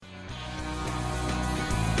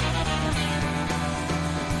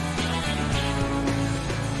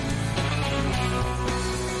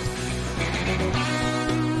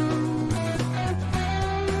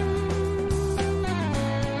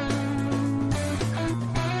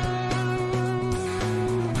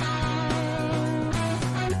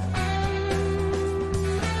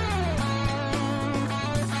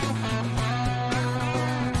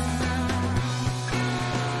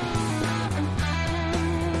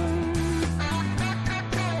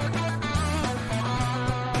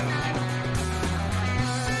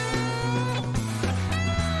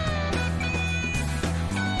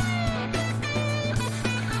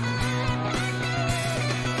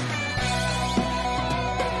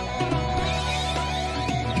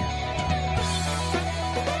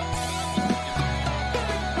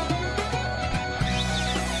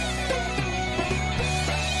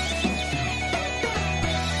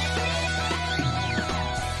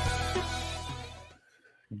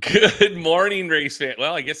Good morning, race fan.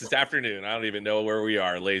 Well, I guess it's afternoon. I don't even know where we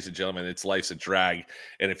are, ladies and gentlemen. It's Life's a Drag.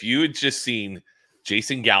 And if you had just seen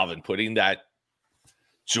Jason Galvin putting that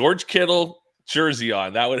George Kittle jersey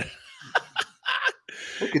on, that would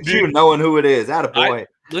look at you knowing who it is. Attaboy.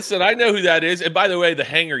 Listen, I know who that is. And by the way, the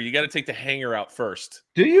hanger, you got to take the hanger out first.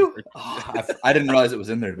 Do you? Oh, I didn't realize it was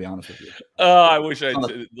in there, to be honed with you. Oh, I wish I.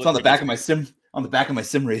 It's on the back of my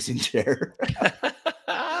sim racing chair.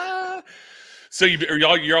 So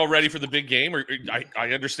you're all ready for the big game? Or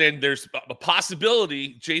I understand there's a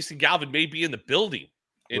possibility Jason Galvin may be in the building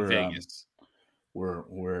in Vegas.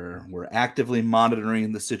 We're actively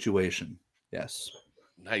monitoring the situation. Yes.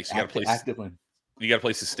 Nice. You got a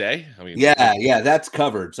place to stay? I mean, yeah, that's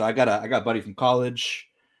covered. So I got a buddy from college.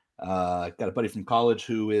 Got a buddy from college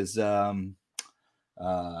who is works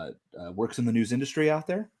in the news industry out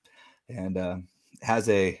there, and has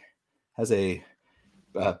a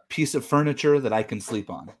piece of furniture that I can sleep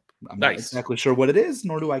on. I'm not exactly sure what it is,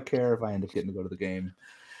 nor do I care if I end up getting to go to the game.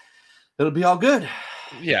 It'll be all good.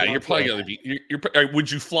 Yeah, you're probably going to be.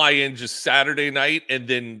 Would you fly in just Saturday night and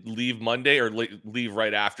then leave Monday, or leave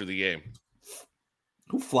right after the game?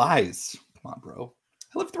 Who flies? Come on, bro.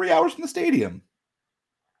 I live 3 hours from the stadium.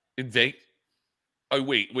 In Vegas? Oh,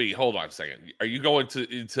 wait. Hold on a second. Are you going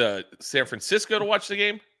to San Francisco to watch the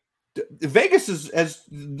game? Vegas is as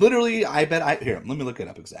literally, here, let me look it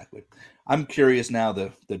up exactly. I'm curious now,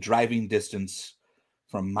 the driving distance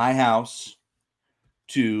from my house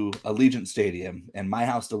to Allegiant Stadium and my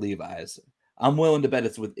house to Levi's. I'm willing to bet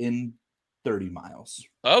it's within 30 miles.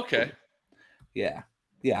 Okay. Yeah.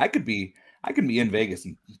 I could be in Vegas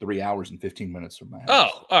in 3 hours and 15 minutes from my house.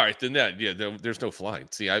 Oh, all right. Then there's no flying.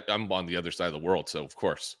 See, I'm on the other side of the world, so of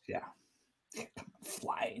course. Yeah.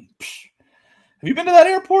 Flying. Psh. Have you been to that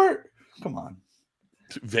airport? Come on.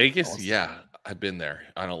 Vegas? Yeah, I've been there.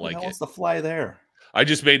 I don't like it. What's the fly there? I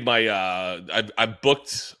just made my I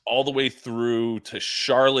booked all the way through to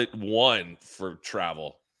Charlotte 1 for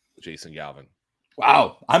travel, Jason Galvin.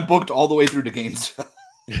 Wow. I'm booked all the way through to Gainesville.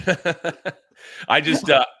 I just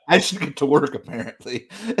I should get to work apparently.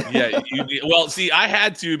 Yeah, well, see, I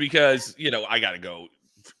had to because I got to go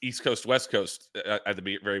East Coast, West Coast at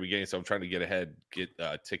the very beginning, so I'm trying to get ahead, get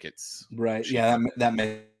tickets. Right. Yeah, that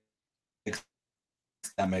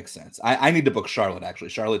makes sense. I need to book Charlotte actually.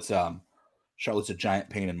 Charlotte's a giant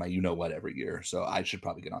pain in my what every year, so I should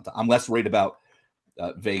probably get on time. I'm less worried about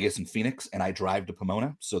Vegas and Phoenix, and I drive to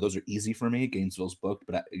Pomona, so those are easy for me. Gainesville's booked,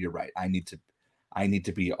 but you're right. I need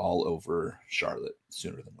to be all over Charlotte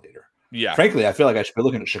sooner than later. Yeah. Frankly, I feel like I should be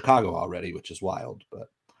looking at Chicago already, which is wild,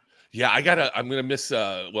 but yeah, I'm going to miss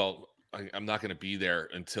I'm not going to be there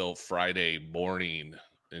until Friday morning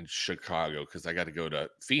in Chicago because I got to go to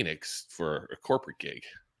Phoenix for a corporate gig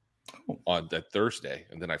on that Thursday,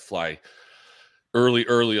 and then I fly early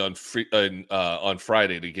on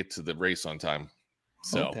Friday to get to the race on time.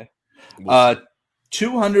 So, okay.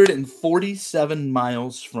 247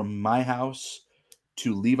 miles from my house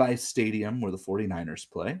to Levi's Stadium, where the 49ers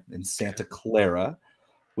play in Santa Clara,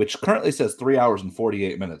 which currently says 3 hours and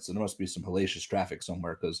 48 minutes. And there must be some hellacious traffic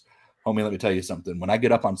somewhere because, homie, let me tell you something. When I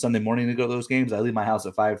get up on Sunday morning to go to those games, I leave my house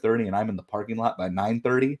at 5:30 and I'm in the parking lot by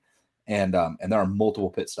 9:30. And there are multiple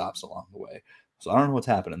pit stops along the way. So I don't know what's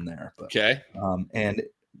happening there. But, okay. And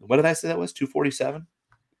what did I say that was? 247?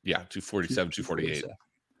 Yeah, 247, 248.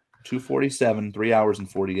 247, 3 hours and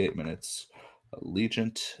 48 minutes.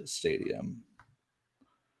 Allegiant Stadium.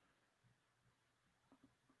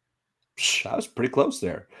 I was pretty close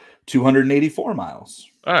there. 284 miles.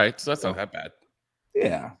 All right, so that's not that bad.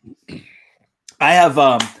 Yeah. I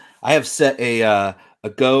have set a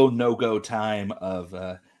go no go time of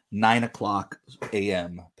 9:00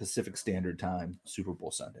 a.m. Pacific Standard Time, Super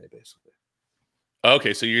Bowl Sunday, basically.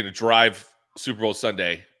 Okay, so you're gonna drive Super Bowl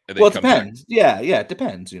Sunday. And then Well, it depends. Yeah, it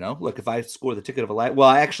depends. Look, if I score the ticket of a life, well,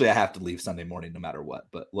 I have to leave Sunday morning no matter what.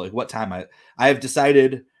 But like, what time I have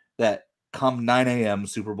decided that come 9 a.m.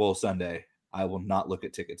 Super Bowl Sunday, I will not look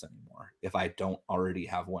at tickets anymore if I don't already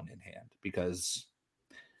have one in hand, because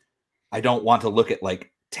I don't want to look at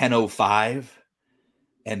like 10:05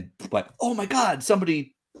 but oh my God,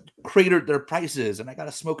 somebody cratered their prices and I got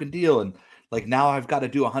a smoking deal, and like now I've got to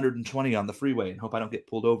do 120 on the freeway and hope I don't get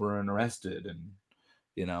pulled over and arrested, and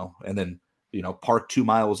and then park 2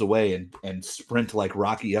 miles away and sprint like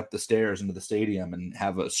Rocky up the stairs into the stadium and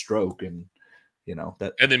have a stroke and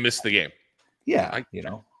that, and then miss the game. Yeah,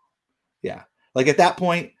 yeah. Like at that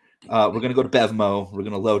point, we're gonna go to Bevmo. We're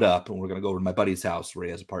gonna load up, and we're gonna go over to my buddy's house where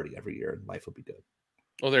he has a party every year, and life will be good.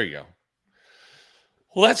 Oh, there you go.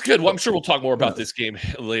 Well, that's good. Well, I'm sure we'll talk more about this game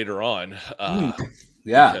later on.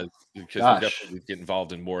 Yeah, because we definitely get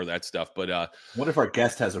involved in more of that stuff. But I wonder if our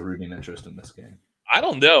guest has a rooting interest in this game. I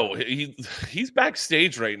don't know. He's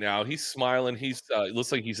backstage right now. He's smiling. He's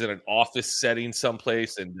looks like he's in an office setting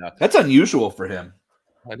someplace, and that's unusual for him.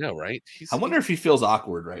 I know, right? I wonder if he feels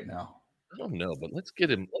awkward right now. I don't know, but let's get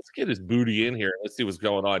his booty in here. Let's see what's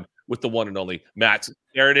going on with the one and only Matt.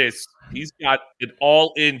 There it is. He's got an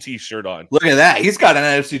all-in T-shirt on. Look at that. He's got an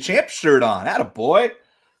NFC Champ shirt on. Atta boy.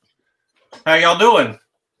 How y'all doing?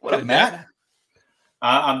 What up, Matt?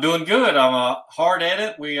 I'm doing good. I'm hard at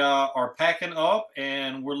it. We are packing up,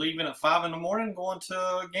 and we're leaving at 5 in the morning, going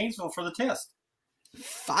to Gainesville for the test.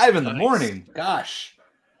 5 in the morning? Gosh.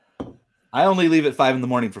 I only leave at 5 in the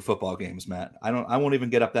morning for football games, Matt. I won't even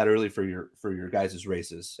get up that early for your guys'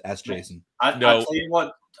 races. Ask Jason. I tell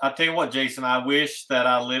you what, Jason. I wish that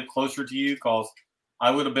I lived closer to you, because I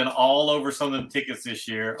would have been all over some of the tickets this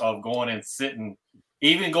year of going and sitting.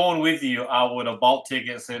 Even going with you, I would have bought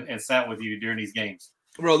tickets and sat with you during these games.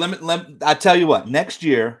 Bro, I tell you what. Next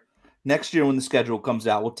year when the schedule comes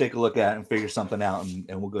out, we'll take a look at it and figure something out,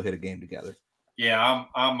 and we'll go hit a game together. Yeah,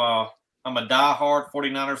 I'm a diehard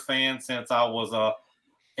 49ers fan since I was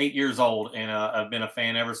 8 years old, and I've been a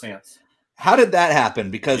fan ever since. How did that happen?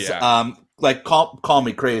 Because call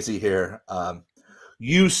me crazy here.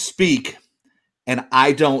 You speak, and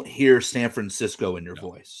I don't hear San Francisco in your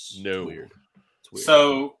voice. No. It's weird.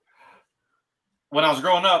 So when I was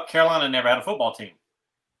growing up, Carolina never had a football team,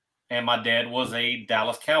 and my dad was a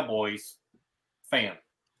Dallas Cowboys fan.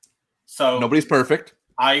 So nobody's perfect.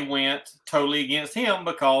 I went totally against him,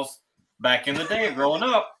 because back in the day, growing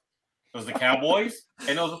up, it was the Cowboys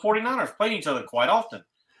and it was the 49ers playing each other quite often.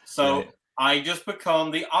 So right. I just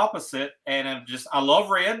become the opposite, and I love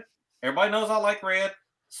red. Everybody knows I like red.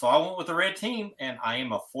 So I went with the red team, and I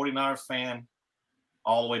am a 49ers fan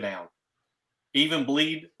all the way down. Even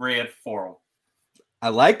bleed red for them. I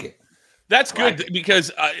like it. That's good because,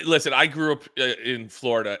 listen, I grew up in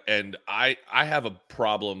Florida, and I have a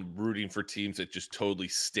problem rooting for teams that just totally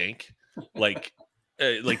stink. Like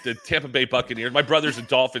the Tampa Bay Buccaneers. My brother's a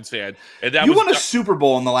Dolphins fan, and that you won a Super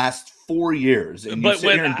Bowl in the last 4 years. And but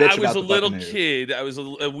when I was a little kid, I was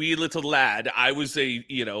a wee little lad. I was a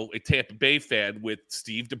Tampa Bay fan with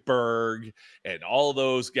Steve DeBerg and all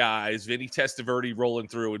those guys, Vinny Testaverde rolling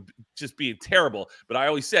through and just being terrible. But I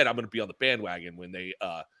always said I'm going to be on the bandwagon when they.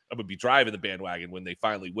 I'm going to be driving the bandwagon when they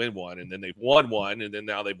finally win one, and then they've won one, and then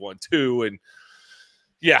now they've won two, and.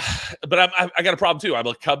 Yeah, but I got a problem too. I'm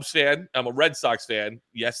a Cubs fan. I'm a Red Sox fan.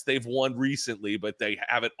 Yes, they've won recently, but they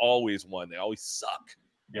haven't always won. They always suck.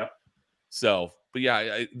 Yep. So, but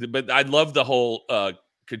yeah, but I love the whole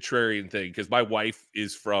contrarian thing, because my wife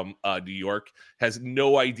is from New York, has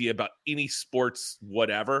no idea about any sports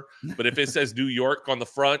whatever. But if it says New York on the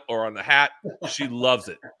front or on the hat, she loves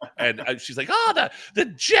it. And she's like, "Oh, the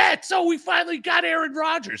Jets! Oh, we finally got Aaron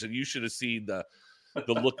Rodgers!" And you should have seen the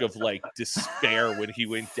look of like despair when he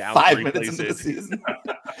went down 5 3 minutes places. into the season.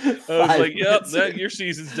 I was like, "Yep, your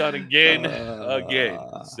season's done again."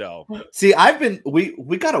 So see,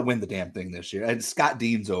 we got to win the damn thing this year. And Scott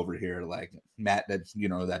Dean's over here, like Matt. That's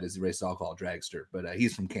that is race alcohol dragster, but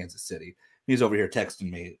he's from Kansas City. He's over here texting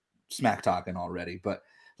me, smack talking already. But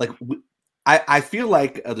like, I feel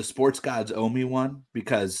like the sports gods owe me one,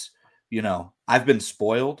 because I've been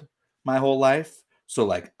spoiled my whole life. So,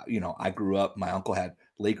 like, I grew up, my uncle had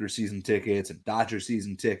Lakers season tickets and Dodgers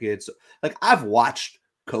season tickets. Like, I've watched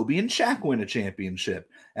Kobe and Shaq win a championship,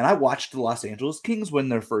 and I watched the Los Angeles Kings win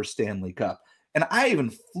their first Stanley Cup. And I even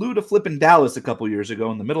flew to flipping Dallas a couple years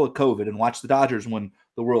ago in the middle of COVID and watched the Dodgers win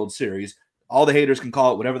the World Series. All the haters can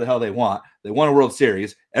call it whatever the hell they want. They won a World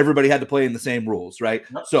Series. Everybody had to play in the same rules, right?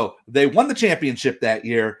 So they won the championship that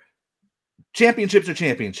year. Championships are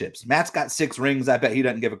championships. Matt's got 6 rings. I bet he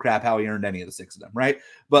doesn't give a crap how he earned any of the 6 of them, right?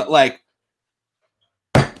 But like,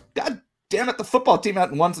 God damn it, the football team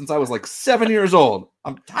hasn't won since I was like 7 years old.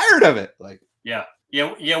 I'm tired of it. Like, yeah,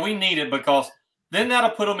 we need it, because then that'll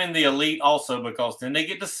put them in the elite also, because then they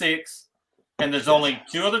get to 6, and there's only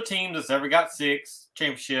 2 other teams that's ever got 6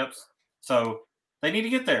 championships, so they need to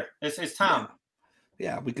get there. It's time.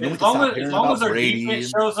 Yeah, we can. As long as their defense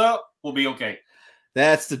shows up, we'll be okay.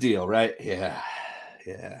 That's the deal, right? Yeah,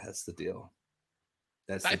 that's the deal.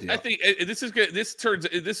 That's the deal. I think this is good. This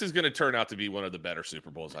is going to turn out to be one of the better Super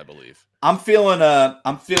Bowls, I believe. I'm feeling a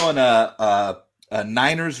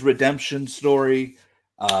Niners redemption story,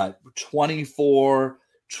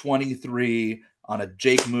 24-23 on a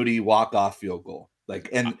Jake Moody walk-off field goal. Like,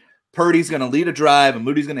 and Purdy's going to lead a drive, and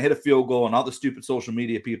Moody's going to hit a field goal, and all the stupid social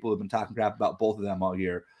media people have been talking crap about both of them all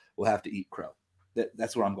year will have to eat crow.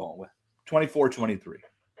 That's what I'm going with. 24-23.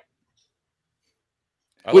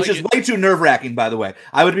 Which is way too nerve-wracking, by the way.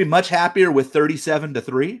 I would be much happier with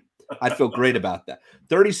 37-3. I'd feel great about that.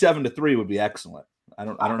 37-3 would be excellent. I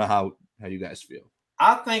don't know how you guys feel.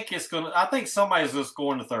 I think somebody's going to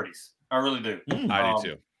score in the 30s. I really do. I do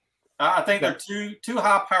too. I think they're two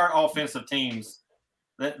high-powered offensive teams.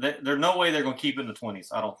 There's no way they're going to keep it in the 20s.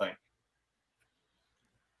 I don't think.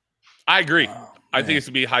 I agree. I think it's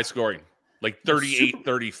going to be high scoring, like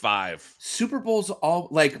 38-35. Super Bowls all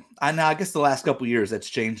like I guess the last couple of years that's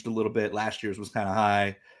changed a little bit. Last year's was kind of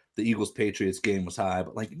high. The Eagles-Patriots game was high,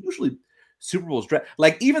 but like usually Super Bowls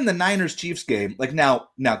like even the Niners-Chiefs game. Like now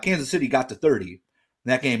Kansas City got to 30.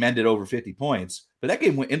 That game ended over 50 points, but that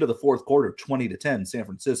game went into the fourth quarter 20-10 San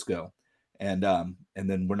Francisco. And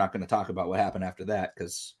then we're not going to talk about what happened after that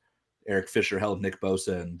because Eric Fisher held Nick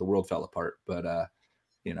Bosa and the world fell apart. But,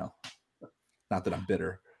 not that I'm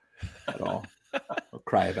bitter at all. I'll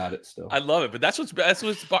cry about it still. I love it, but that's what's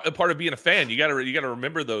part of being a fan. You gotta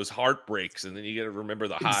remember those heartbreaks, and then you gotta remember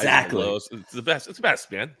the highs and the lows. It's the best. It's the best,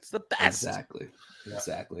 man. It's the best. Exactly.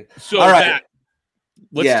 So all right.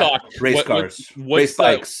 Let's talk race cars, race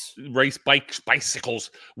bikes, bicycles.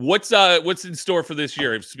 What's in store for this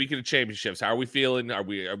year? Speaking of championships, how are we feeling? Are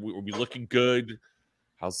we looking good?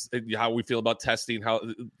 How we feel about testing?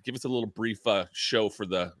 Give us a little brief show for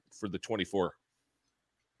the 24.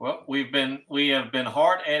 Well, we have been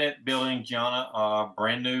hard at it building Gianna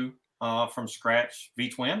brand new from scratch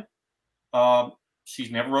V-twin. She's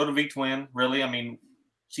never rode a V-twin really. I mean,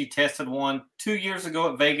 she tested one 2 years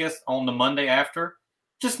ago at Vegas on the Monday after.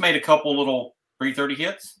 Just made a couple little 330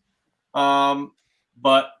 hits,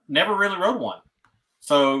 but never really rode one.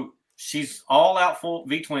 So she's all out full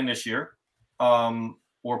V-twin this year.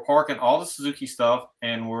 We're parking all the Suzuki stuff,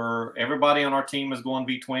 and everybody on our team is going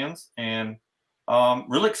V-twins, and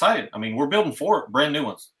really excited. I mean, we're building 4 brand new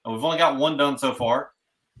ones. We've only got one done so far,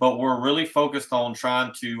 but we're really focused on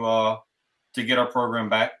trying to get our program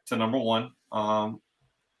back to number 1.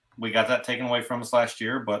 We got that taken away from us last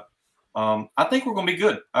year, but I think we're going to be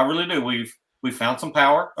good. I really do. We've found some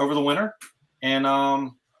power over the winter, and I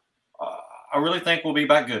really think we'll be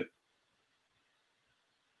back good.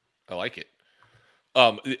 I like it.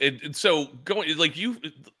 And so going like you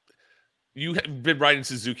have been riding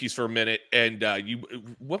Suzuki's for a minute, and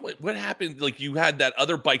what happened? Like you had that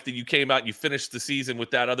other bike that you came out and you finished the season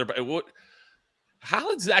with that other bike.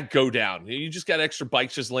 How does that go down? You just got extra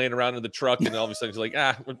bikes just laying around in the truck, and all of a sudden it's like,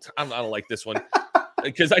 I don't like this one.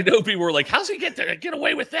 Because I know people were like, how's he get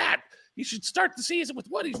away with that? He should start the season with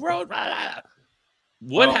what he's rode.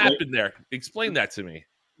 What happened there? Explain that to me.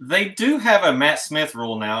 They do have a Matt Smith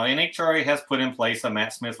rule now. NHRA has put in place a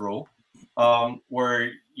Matt Smith rule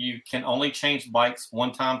where you can only change bikes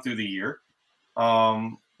one time through the year,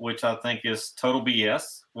 which I think is total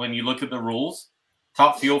BS. When you look at the rules,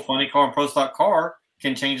 Top Fuel, Funny Car, and Pro Stock Car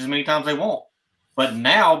can change as many times they want. But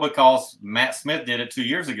now, because Matt Smith did it 2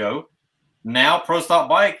 years ago, now Pro Stock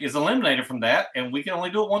Bike is eliminated from that, and we can only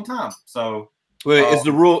do it one time. So, wait, is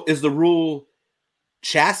the rule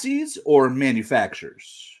chassis or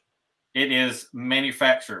manufacturers? It is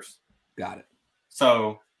manufacturers. Got it.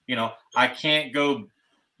 So, I can't go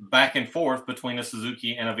back and forth between a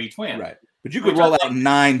Suzuki and a V-twin. Right. But you could roll out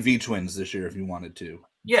 9 V-twins this year if you wanted to.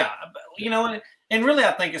 Yeah. And really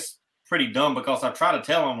I think it's pretty dumb because I try to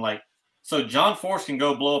tell them, like, so John Force can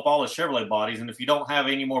go blow up all the Chevrolet bodies, and if you don't have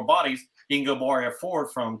any more bodies, he can go borrow a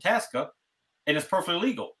Ford from Tasca, and it's perfectly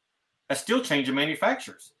legal. That's still changing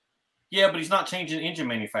manufacturers. Yeah, but he's not changing engine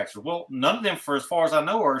manufacturers. Well, none of them, for as far as I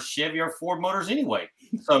know, are Chevy or Ford motors anyway.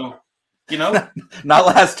 So, not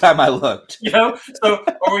last time I looked. So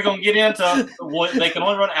are we going to get into what they can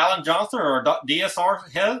only run Alan Johnson or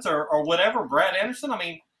DSR heads or whatever, Brad Anderson? I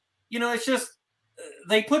mean, it's just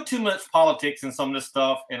they put too much politics in some of this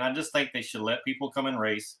stuff, and I just think they should let people come and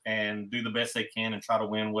race and do the best they can and try to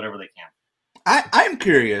win whatever they can. I'm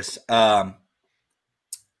curious. We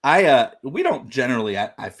don't generally,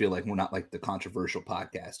 I feel like we're not like the controversial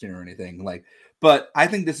podcast here or anything but I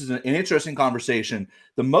think this is an interesting conversation.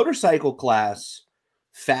 The motorcycle class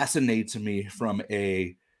fascinates me from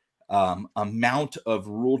a amount of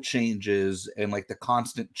rule changes and like the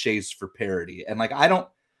constant chase for parity. And like, I don't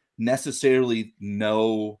necessarily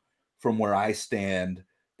know from where I stand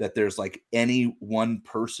that there's like any one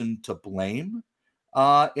person to blame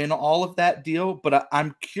in all of that deal. But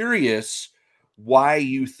I'm curious why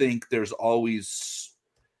you think there's always,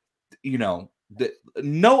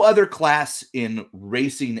 no other class in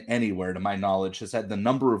racing anywhere, to my knowledge, has had the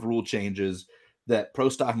number of rule changes that Pro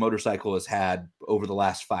Stock Motorcycle has had over the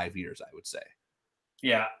last 5 years, I would say.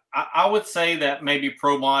 Yeah, I would say that maybe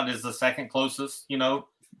Pro Mod is the second closest,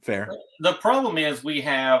 Fair. The problem is we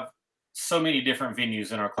have so many different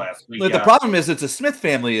venues in our class. The problem is it's a Smith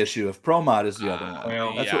family issue. If Pro Mod is the other one,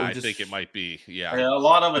 well, that's yeah, what I think it might be. Yeah, a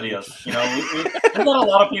lot of it is. You know, there's not a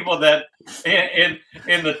lot of people that in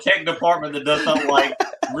the tech department that does not like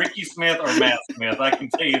Ricky Smith or Matt Smith. I can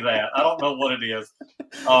tell you that. I don't know what it is,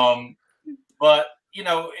 but you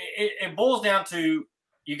know, it boils down to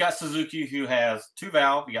you got Suzuki who has 2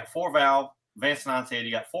 valve, you got 4 valve Vance Nine's head,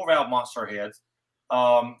 you got 4 valve Monster heads,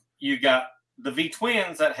 you got the V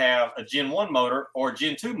twins that have a Gen 1 motor or a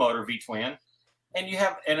Gen 2 motor V twin, and you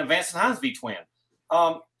have an Advanced Hines V twin.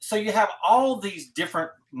 So you have all these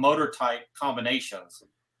different motor type combinations,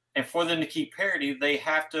 and for them to keep parity, they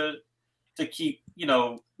have to keep, you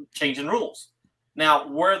know, changing rules. Now,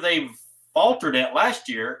 where they've faltered at last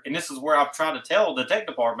year, and this is where I've tried to tell the tech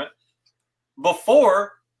department,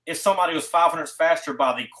 before, if somebody was 500 faster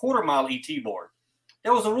by the quarter mile ET board,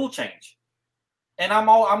 there was a rule change, and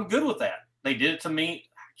I'm good with that. They did it to me.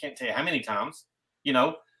 I can't tell you how many times, you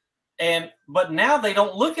know, but now they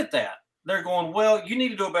don't look at that. They're going, well, you need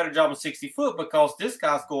to do a better job in 60 foot because this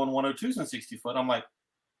guy's going 102s in 60 foot. I'm like,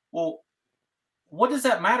 well, what does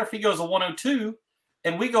that matter if he goes a 102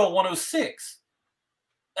 and we go a 106?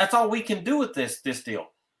 That's all we can do with this deal.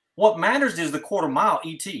 What matters is the quarter mile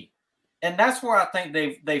ET. And that's where I think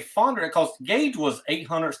they fondered it, because Gaige was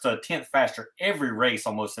 800ths to a 10th faster every race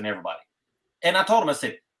almost than everybody. And I told him, I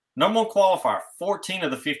said, number 1 qualifier, 14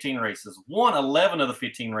 of the 15 races, won 11 of the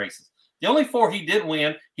 15 races. The only 4 he did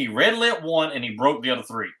win, he red lit 1 and he broke the other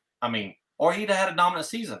 3. I mean, or he'd have had a dominant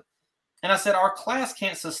season. And I said, our class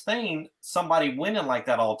can't sustain somebody winning like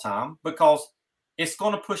that all the time, because it's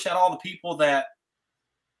going to push out all the people that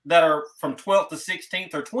are from 12th to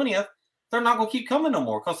 16th or 20th. They're not going to keep coming no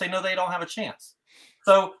more because they know they don't have a chance.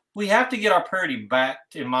 So we have to get our parity back,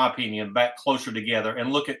 in my opinion, back closer together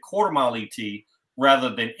and look at quarter mile ET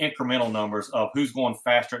rather than incremental numbers of who's going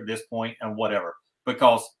faster at this point and whatever.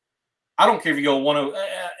 Because I don't care if you go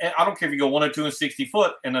 102 and 60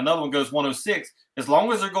 foot and another one goes 106. As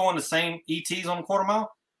long as they're going the same ETs on the quarter mile,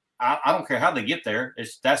 I don't care how they get there.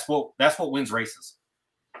 That's what wins races.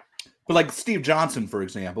 But like Steve Johnson, for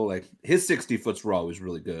example, like his 60 foots were always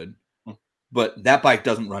really good, but that bike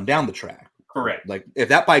doesn't run down the track. Correct. Like if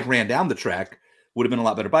that bike ran down the track, would have been a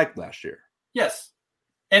lot better bike last year. Yes.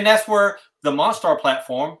 And that's where the Monstar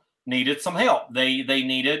platform needed some help. They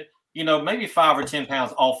needed, you know, maybe 5 or 10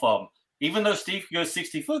 pounds off of them. Even though Steve could go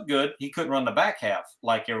 60 foot good, he couldn't run the back half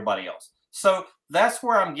like everybody else. So that's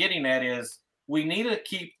where I'm getting at is we need to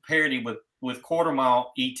keep parity with quarter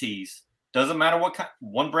mile ETs. Doesn't matter what kind.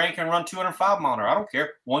 One brand can run 205 mile. I don't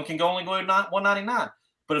care. One can only go 199.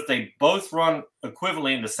 But if they both run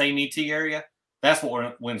equivalently in the same ET area, that's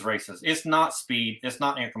what wins races. It's not speed. It's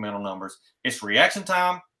not incremental numbers. It's reaction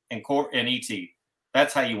time and ET.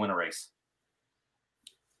 That's how you win a race.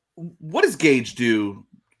 What does Gaige do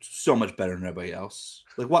so much better than everybody else?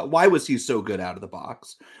 Like, why was he so good out of the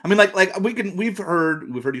box? I mean, like we've heard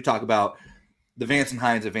you talk about the Vance and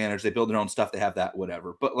Hines advantage. They build their own stuff. They have that,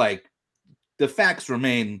 whatever. But like, the facts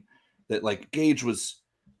remain that like Gaige was.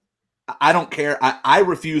 I don't care. I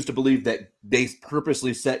refuse to believe that they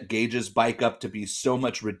purposely set Gaige's bike up to be so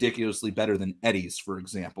much ridiculously better than Eddie's, for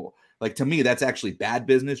example. Like, to me, that's actually bad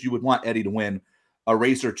business. You would want Eddie to win a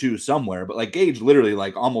race or two somewhere, but like Gaige literally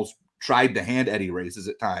like almost tried to hand Eddie races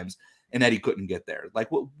at times, and Eddie couldn't get there. Like,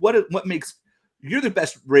 what makes you're the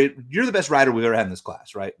best rider we've ever had in this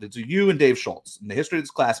class, right? It's you and Dave Schultz. In the history of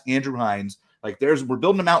this class, Andrew Hines. Like, we're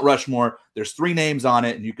building a Mount Rushmore. There's 3 names on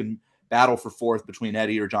it, and you can battle for 4th between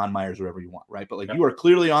Eddie or John Myers, whoever you want, right? But like, you are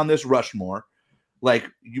clearly on this Rushmore. Like,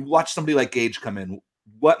 you watch somebody like Gaige come in.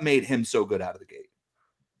 What made him so good out of the gate?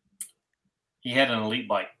 He had an elite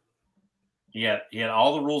bike. He had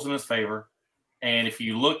all the rules in his favor. And if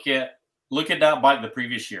you look at that bike the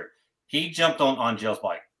previous year, he jumped on Angel's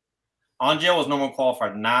bike. Angel was number 1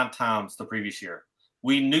 qualifier 9 times the previous year.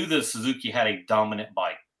 We knew that Suzuki had a dominant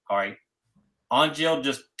bike. All right. Angel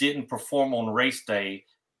just didn't perform on race day,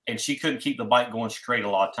 and she couldn't keep the bike going straight a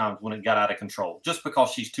lot of times when it got out of control, just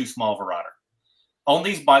because she's too small of a rider. On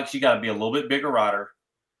these bikes, you got to be a little bit bigger rider,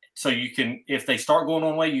 so you can, if they start going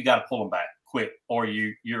one way, you got to pull them back quick, or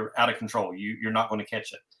you're out of control. You're not going to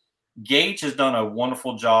catch it. Gaige has done a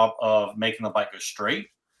wonderful job of making the bike go straight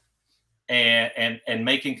and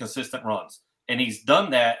making consistent runs. And he's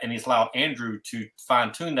done that, and he's allowed Andrew to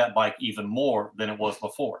fine-tune that bike even more than it was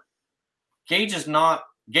before. Gaige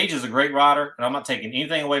is a great rider, and I'm not taking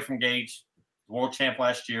anything away from Gaige, world champ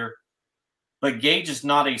last year. But Gaige is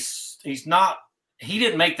he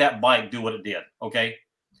didn't make that bike do what it did, okay?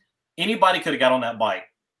 Anybody could have got on that bike,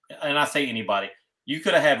 and I say anybody. You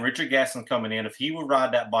could have had Richard Gaston coming in. If he would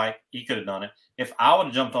ride that bike, he could have done it. If I would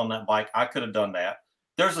have jumped on that bike, I could have done that.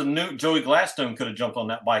 There's a new Joey Gladstone could have jumped on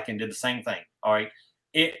that bike and did the same thing. All right.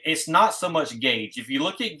 It's not so much Gaige. If you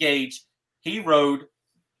look at Gaige, he rode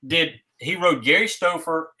Gary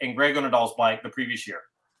Stouffer and Greg Onadal's bike the previous year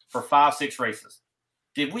for 5-6 races.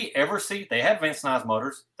 Did we ever see? They had Vince Nye's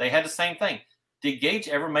motors. They had the same thing. Did Gaige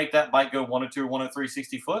ever make that bike go 102 or 103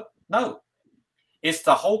 60 foot? No. It's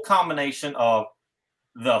the whole combination of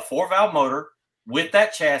the 4-valve motor with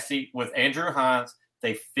that chassis with Andrew Hines.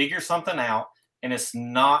 They figure something out, and it's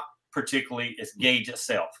not particularly it's Gaige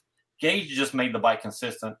itself. Gaige just made the bike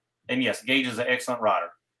consistent. And yes, Gaige is an excellent rider.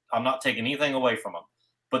 I'm not taking anything away from him.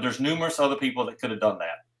 But there's numerous other people that could have done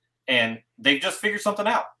that. And they've just figured something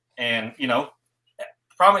out. And,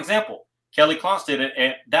 prime example, Kelly Klontz did it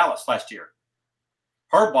at Dallas last year.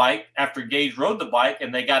 Her bike, after Gaige rode the bike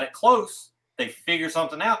and they got it close, they figure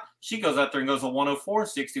something out. She goes out there and goes a 104 and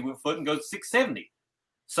 60 foot and goes 670.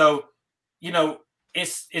 So,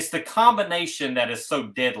 it's the combination that is so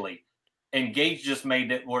deadly. And Gaige just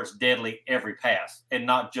made it where it's deadly every pass and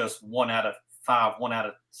not just 1 out of 5, 1 out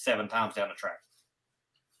of 7 times down the track.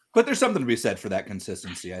 But there's something to be said for that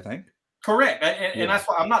consistency, I think. Correct. And that's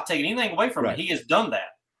why I'm not taking anything away from it. He has done that.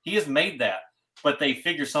 He has made that. But they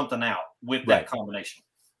figure something out with that combination.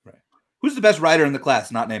 Right. Who's the best rider in the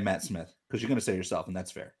class not named Matt Smith? Because you're going to say yourself, and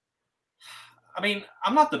that's fair. I mean,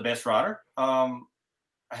 I'm not the best rider. Have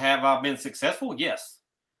I been successful? Yes.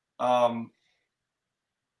 I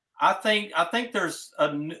think there's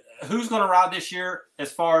who's going to ride this year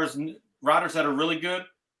as far as riders that are really good.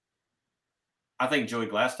 I think Joey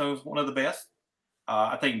Gladstone is one of the best.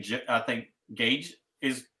 I think Gaige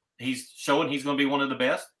he's showing he's going to be one of the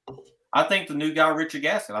best. I think the new guy, Richard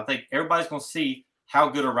Gaston, I think everybody's going to see how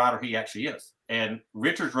good a rider he actually is. And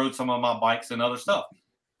Richard's rode some of my bikes and other stuff.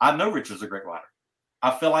 I know Richard's a great rider.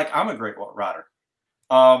 I feel like I'm a great rider.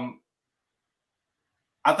 I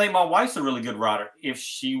think my wife's a really good rider if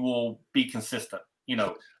she will be consistent.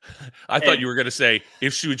 I thought you were going to say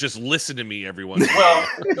if she would just listen to me every once in a while.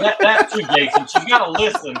 Well, that's too, Jason. She's got to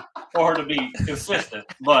listen for her to be consistent.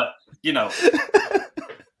 But,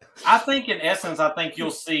 I think in essence, I think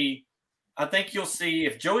you'll see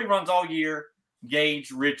if Joey runs all year,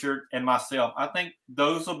 Gaige, Richard, and myself, I think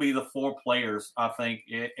those will be the 4 players, I think,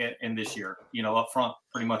 in this year, up front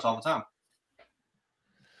pretty much all the time.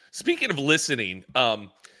 Speaking of listening,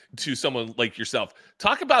 to someone like yourself,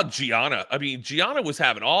 talk about Gianna. I mean, Gianna was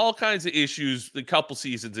having all kinds of issues a couple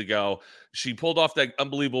seasons ago. She pulled off that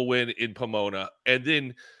unbelievable win in Pomona, and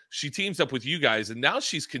then she teams up with you guys, and now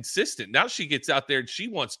she's consistent. Now she gets out there and she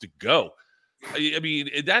wants to go. I mean,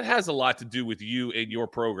 that has a lot to do with you and your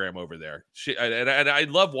program over there. And I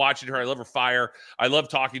love watching her. I love her fire. I love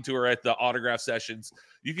talking to her at the autograph sessions.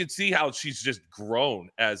 You can see how she's just grown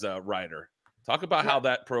as a rider. Talk about how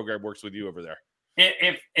that program works with you over there.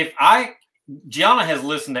 Gianna has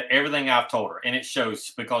listened to everything I've told her, and it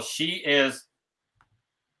shows because she is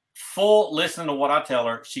full listening to what I tell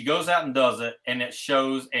her. She goes out and does it, and it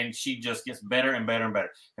shows, and she just gets better and better and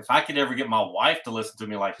better. If I could ever get my wife to listen to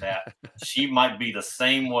me like that, she might be the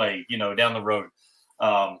same way, down the road.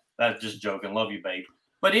 That's just joking. Love you, babe.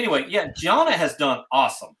 But anyway, Gianna has done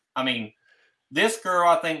awesome. I mean, this girl,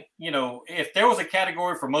 I think, if there was a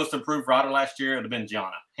category for most improved rider last year, it would have been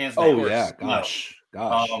Gianna. Hands down. Oh, yeah. Gosh.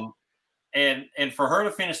 And for her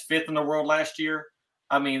to finish 5th in the world last year,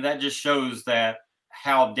 I mean, that just shows that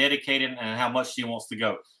how dedicated and how much she wants to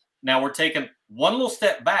go. Now, we're taking one little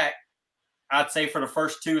step back, I'd say, for the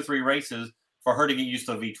first 2 or 3 races for her to get used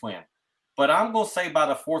to a V-twin. But I'm going to say by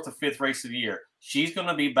the 4th or 5th race of the year, she's going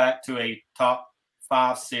to be back to a top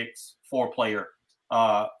 5, 6, 4 player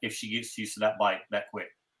if she gets used to that bike that quick,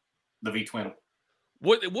 the V-twin.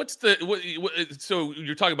 So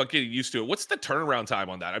you're talking about getting used to it. What's the turnaround time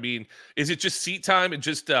on that? I mean, is it just seat time and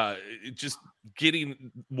just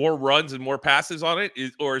getting more runs and more passes on it?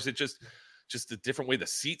 Or is it just a different way the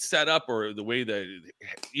seat's set up, or the way the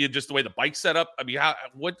way the bike's set up? I mean,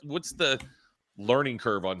 what's the learning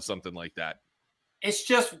curve on something like that? It's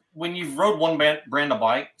just when you've rode one brand of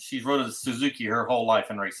bike, she's rode a Suzuki her whole life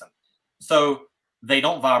in racing. So they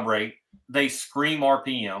don't vibrate. They scream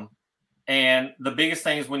RPM. And the biggest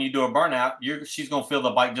thing is when you do a burnout, she's going to feel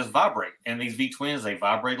the bike just vibrate. And these V-twins, they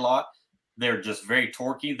vibrate a lot. They're just very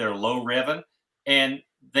torquey. They're low revving. And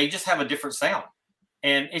they just have a different sound.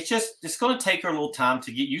 And it's going to take her a little time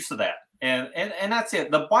to get used to that. And that's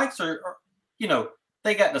it. The bikes are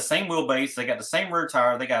they got the same wheelbase. They got the same rear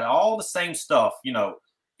tire. They got all the same stuff.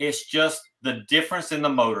 It's just the difference in the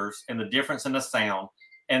motors and the difference in the sound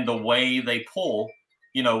and the way they pull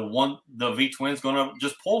the V twin's going to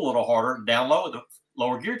just pull a little harder down low with the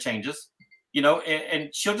lower gear changes, and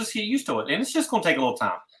she'll just get used to it. And it's just going to take a little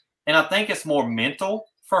time. And I think it's more mental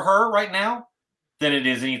for her right now than it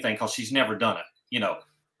is anything because she's never done it.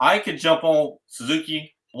 I could jump on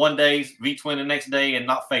Suzuki one day, V twin the next day, and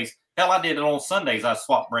not face. Hell, I did it on Sundays. I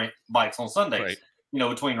swapped bikes on Sundays, right.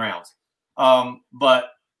 Between rounds.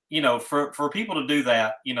 But for people to do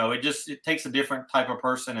that, it takes a different type of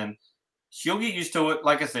person, and she'll get used to it.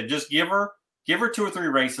 Like I said, just give her 2 or 3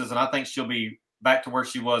 races, and I think she'll be back to where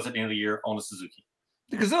she was at the end of the year on the Suzuki.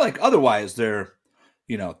 Because they're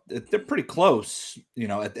they're pretty close,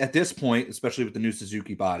 at this point, especially with the new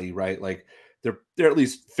Suzuki body, right? Like they're at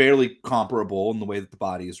least fairly comparable in the way that the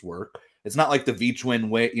bodies work. It's not like the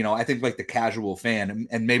V-twin way, I think like the casual fan,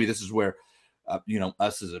 and maybe this is where,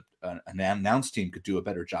 us as an announce team could do a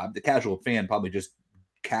better job. The casual fan probably just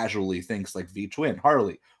casually thinks like V-twin,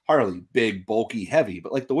 Harley, big, bulky, heavy.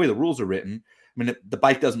 But like the way the rules are written, I mean, the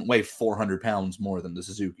bike doesn't weigh 400 pounds more than the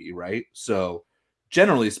Suzuki, right? So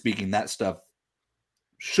generally speaking, that stuff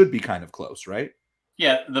should be kind of close, right?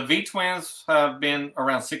 Yeah, the V-twins have been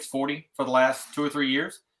around 640 for the last 2 or 3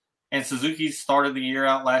 years. And Suzuki started the year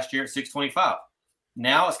out last year at 625.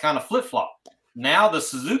 Now it's kind of flip-flop. Now the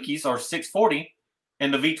Suzukis are 640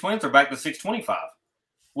 and the V-twins are back to 625,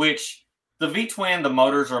 which the V-twin, the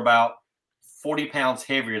motors are about 40 pounds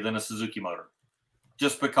heavier than a Suzuki motor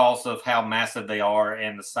just because of how massive they are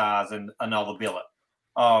and the size and all the billet.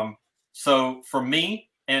 So for me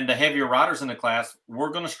and the heavier riders in the class,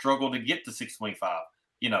 we're going to struggle to get to 625.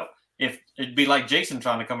 If it'd be like Jason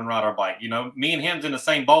trying to come and ride our bike, me and him's in the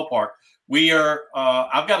same ballpark. We are,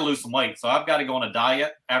 I've got to lose some weight. So I've got to go on a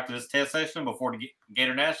diet after this test session before the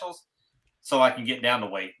Gator Nationals so I can get down to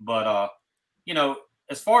weight. But,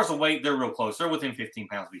 as far as the weight, they're real close. They're within 15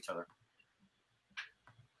 pounds of each other.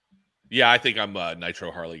 Yeah, I think I'm a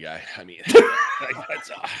Nitro Harley guy. I mean,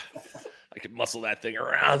 I could muscle that thing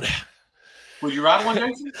around. Would you ride one,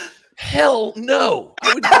 Jason? Hell no!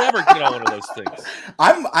 I would never get on one of those things.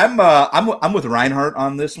 I'm with Reinhardt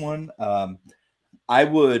on this one. I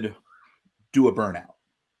would do a burnout,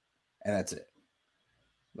 and that's it.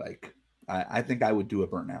 Like I think I would do a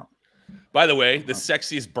burnout. By the way, the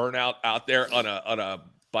sexiest burnout out there on a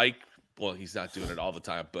bike. Well, he's not doing it all the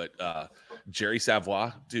time, but Jerry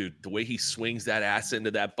Savoy, dude, the way he swings that ass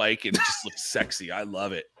into that bike and it just looks sexy. I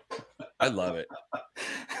love it. I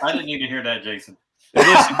didn't need to hear that, Jason.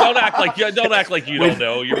 Listen, don't act like you don't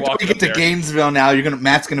know. You're walking. You get to Gainesville now.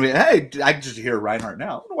 Matt's gonna be. Hey, I can just hear Reinhardt now.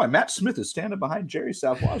 I don't know why Matt Smith is standing behind Jerry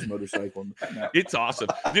Savoy's motorcycle. It's awesome,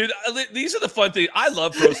 dude. These are the fun things. I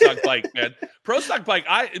love Pro Stock Bike, man. Pro Stock Bike.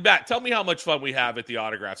 Matt, tell me how much fun we have at the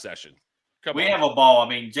autograph session. We have a ball. I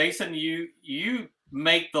mean, Jason, you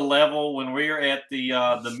make the level when we're at the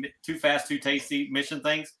Too Fast, Too Tasty mission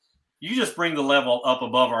things. You just bring the level up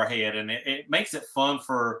above our head, and it makes it fun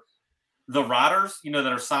for the riders, that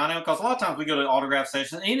are signing. Because a lot of times we go to autograph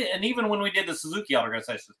sessions, and even when we did the Suzuki autograph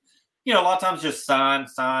sessions, a lot of times just sign.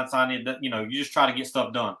 You just try to get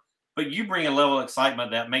stuff done. But you bring a level of excitement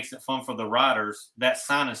that makes it fun for the riders, that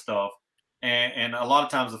signing stuff, and a lot of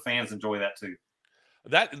times the fans enjoy that too.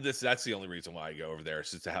 That's the only reason why I go over there is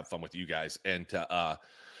just to have fun with you guys and to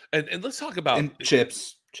and let's talk about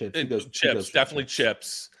chips. Definitely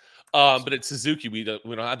chips. But at Suzuki, we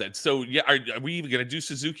don't have that. So yeah, are we even going to do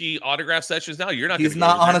Suzuki autograph sessions now? You're not. He's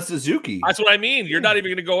not on a Suzuki. That's what I mean. You're not even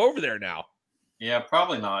going to go over there now. Yeah,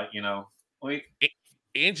 probably not.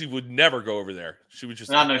 Angie would never go over there. She would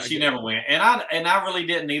just. I know she never went, and I really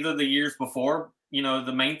didn't either the years before.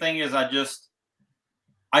 The main thing is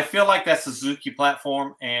I feel like that Suzuki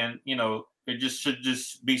platform, and it just should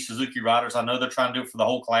just be Suzuki riders. I know they're trying to do it for the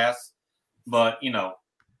whole class, but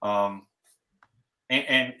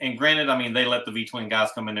And granted, I mean, they let the V-twin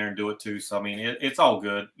guys come in there and do it too. So, I mean, it's all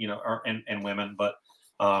good, and women. But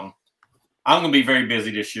I'm going to be very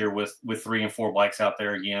busy this year with 3 and 4 bikes out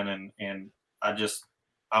there again. And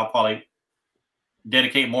I'll probably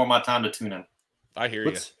dedicate more of my time to tuning. I hear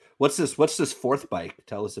you. What's this fourth bike?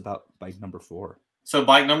 Tell us about bike number 4. So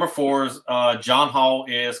bike number 4 is John Hall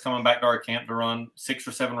is coming back to our camp to run 6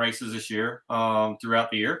 or 7 races this year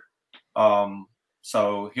throughout the year.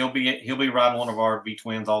 So he'll be riding one of our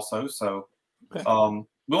V-twins also. So we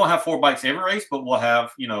won't have 4 bikes every race, but we'll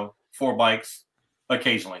have 4 bikes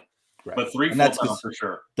occasionally. Right. But 3 full time for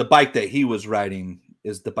sure. The bike that he was riding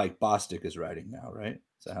is the bike Bostic is riding now, right?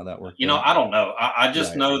 Is that how that works? I don't know. I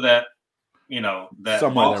just know that that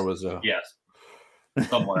somewhere Bostic, there was a yes,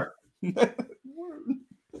 somewhere.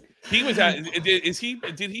 He was at.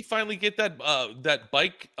 Did he finally get that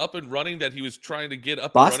bike up and running that he was trying to get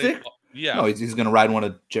up? Bostic? And running? Yeah. No, he's going to ride one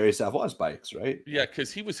of Jerry Savoy's bikes, right? Yeah,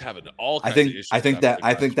 because he was having all I kinds think of issues.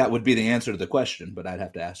 I think that would be the answer to the question, but I'd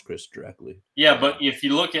have to ask Chris directly. Yeah, but if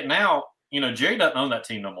you look at now, Jerry doesn't own that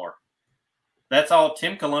team no more. That's all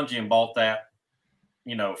Tim Kalungian bought that,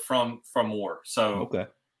 from War. So okay.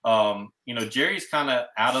 Jerry's kind of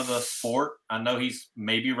out of the sport. I know he's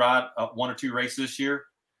maybe ride one or two races this year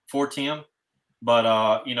for Tim, but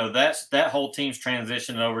that whole team's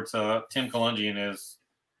transitioning over to Tim Kalungian is,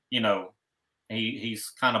 he's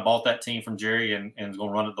kind of bought that team from Jerry and is going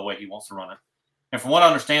to run it the way he wants to run it. And from what I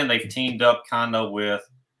understand, they've teamed up kind of with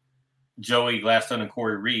Joey Gladstone and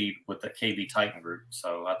Corey Reed with the KB Titan group.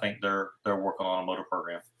 So I think they're working on a motor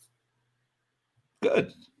program.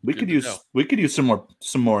 Good. We could use some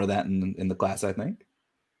more of that in the class, I think.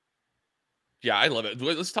 Yeah, I love it.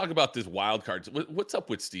 Let's talk about this wild cards. What's up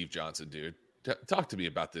with Steve Johnson, dude? Talk to me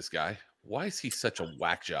about this guy. Why is he such a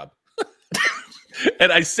whack job?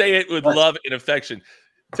 And I say it with love and affection.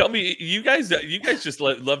 Tell me, you guys just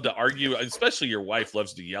love to argue, especially your wife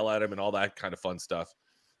loves to yell at him and all that kind of fun stuff.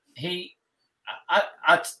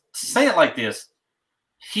 I say it like this.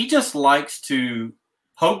 He just likes to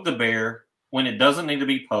poke the bear when it doesn't need to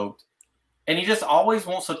be poked. And he just always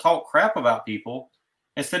wants to talk crap about people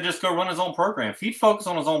instead of just go run his own program. If he'd focus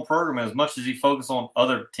on his own program as much as he focused on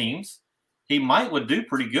other teams, he would do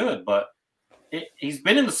pretty good. But he's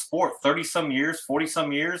been in the sport 30-some years,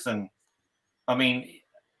 40-some years. And, I mean,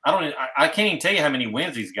 I can't even tell you how many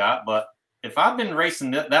wins he's got. But if I've been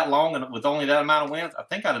racing that long and with only that amount of wins, I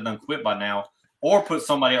think I'd have done quit by now or put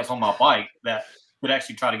somebody else on my bike that could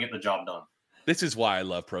actually try to get the job done. This is why I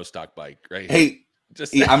love Pro Stock Bike, right? Hey,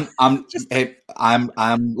 I'm going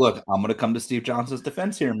to come to Steve Johnson's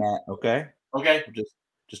defense here, Matt. Okay. Okay.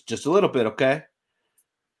 Just a little bit. Okay.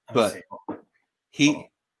 But he's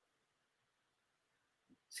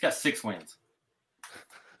got 6 wins.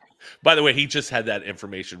 By the way, he just had that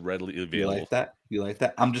information readily available. You like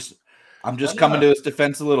that? I'm just coming to his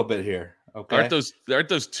defense a little bit here. Okay. Aren't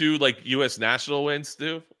those 2 like U.S. national wins,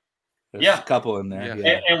 too? There's a couple in there.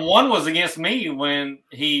 Yeah. And one was against me when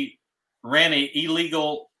he ran an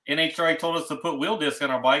illegal NHRA told us to put wheel discs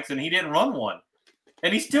on our bikes, and he didn't run one.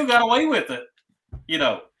 And he still got away with it,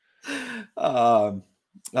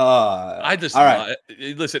 I just all right.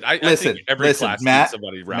 Listen, I think every class needs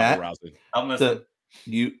somebody rabble-rousing. I'm listening.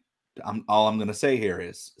 All I'm going to say here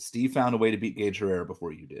is Steve found a way to beat Gaige Herrera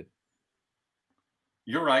before you did.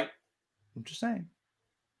 You're right. I'm just saying.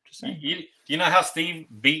 You know how Steve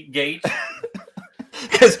beat Gaige?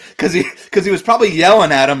 Because he was probably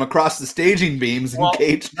yelling at him across the staging beams, and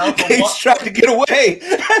Gaige tried to get away.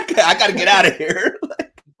 I got to get out of here.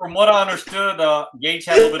 From what I understood, Gaige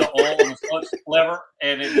had a little bit of oil on his clutch lever,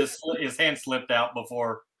 and his hand slipped out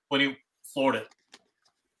when he floored it.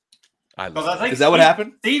 Is that what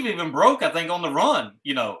happened? Steve even broke, I think, on the run.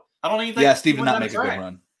 I don't even think. Yeah, Steve did not make a good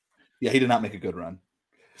run. Yeah, he did not make a good run.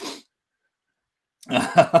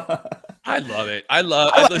 I love it. I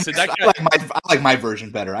like my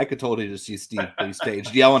version better. I could totally just see Steve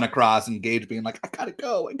staged yelling across and Gaige being like, I gotta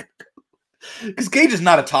go. Because Gaige is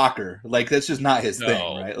not a talker. Like, that's just not his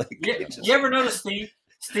thing, right? Like, you ever notice Steve?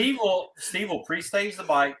 Steve will pre-stage the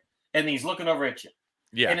bike and he's looking over at you.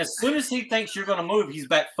 Yeah. And as soon as he thinks you're going to move, he's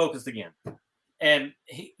back focused again. And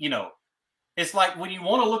he, it's like when you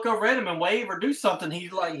want to look over at him and wave or do something, he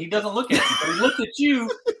doesn't look at you. But he looks at you.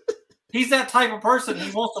 He's that type of person.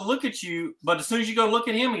 He wants to look at you, but as soon as you go look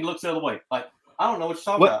at him, he looks the other way. Like, I don't know what you're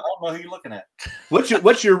talking about. I don't know who you're looking at.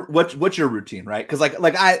 What's your routine, right? Because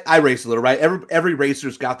like I race a little, right? Every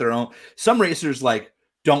racer's got their own. Some racers like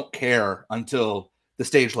don't care until the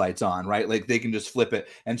stage light's on, right? Like they can just flip it,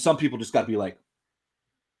 and some people just got to be like,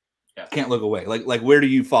 can't look away. Like where do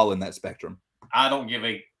you fall in that spectrum? I don't give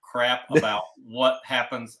a crap about what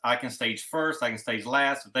happens. I can stage first. I can stage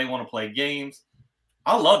last. If they want to play games,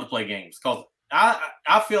 I love to play games because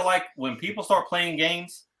I feel like when people start playing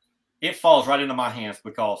games, it falls right into my hands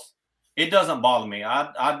because it doesn't bother me.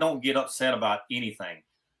 I don't get upset about anything.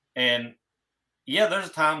 And yeah, there's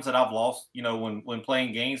times that I've lost, when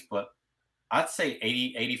playing games, but I'd say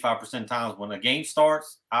 85% of times when a game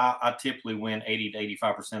starts, I typically win 80 to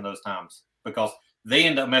 85% of those times because they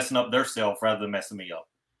end up messing up their self rather than messing me up.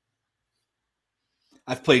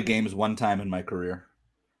 I've played games one time in my career.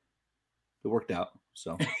 It worked out.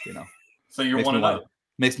 So, So you're one of those.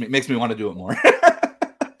 Makes me want to do it more.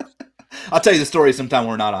 I'll tell you the story sometime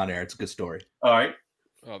we're not on air. It's a good story. All right.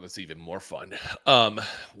 Oh, that's even more fun.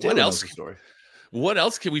 What else? What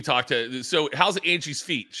else can we talk to? So how's Angie's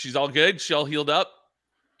feet? She's all good? She all healed up?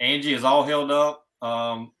 Angie is all healed up.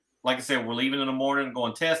 Like I said, we're leaving in the morning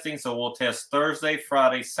going testing. So we'll test Thursday,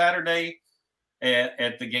 Friday, Saturday.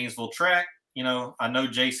 at the Gainesville track. You know, I know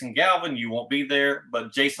Jason Galvin, you won't be there,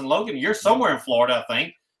 but Jason Logan, you're somewhere in Florida, I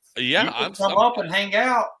think. Yeah, you can come up and hang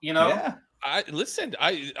out. You know, Yeah.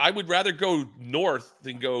 I would rather go north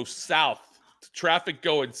than go south. Traffic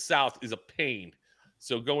going south is a pain,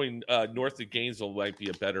 so going north of Gainesville might be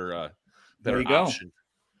a better option.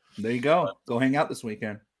 There you go. Go hang out this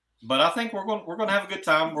weekend. But I think we're going to have a good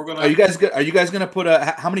time. Are you guys going to put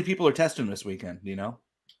how many people are testing this weekend? Do you know?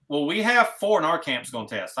 Well, we have 4 in our camp's going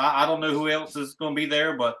to test. I don't know who else is going to be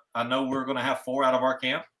there, but I know we're going to have 4 out of our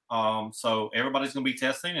camp. So everybody's going to be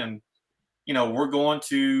testing, and you know, we're going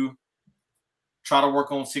to try to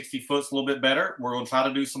work on 60 foots a little bit better. We're going to try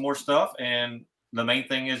to do some more stuff, and the main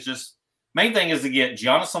thing is to get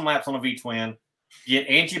Gianna some laps on a V-twin, get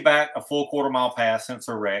Angie back a full quarter-mile pass since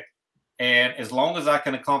her wreck, and as long as I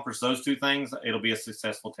can accomplish those 2 things, it'll be a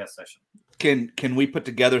successful test session. Can we put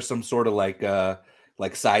together some sort of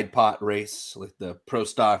like side pot race, like the Pro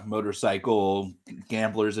Stock Motorcycle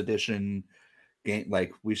Gamblers Edition game?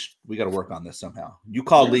 Like we got to work on this somehow. You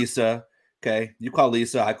call Lisa, okay? You call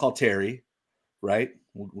Lisa. I call Terry, right?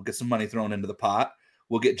 We'll get some money thrown into the pot.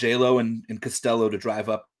 We'll get J-Lo and Costello to drive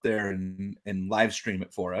up there and live stream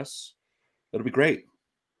it for us. That'll be great.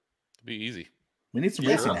 It'll be easy. We need some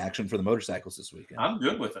racing action for the motorcycles this weekend. I'm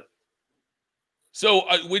good with it. So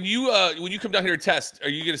when you come down here to test, are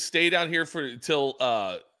you going to stay down here till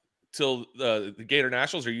the Gator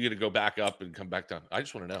Nationals, or are you going to go back up and come back down? I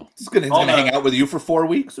just want to know. He's going to hang out with you for 4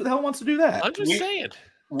 weeks. Who the hell wants to do that? I'm just saying.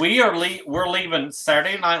 We're leaving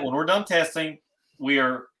Saturday night when we're done testing. We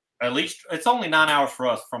are at least, it's only 9 hours for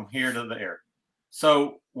us from here to the air.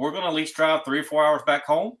 So we're going to at least drive 3 or 4 hours back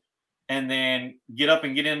home and then get up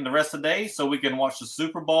and get in the rest of the day so we can watch the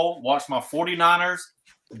Super Bowl, watch my 49ers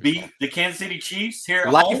beat the Kansas City Chiefs here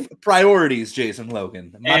at home. Priorities, Jason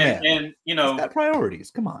Logan. And you know, got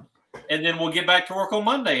priorities. Come on. And then we'll get back to work on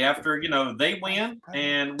Monday after, you know, they win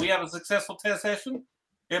and we have a successful test session.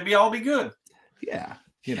 It'll be good. Yeah.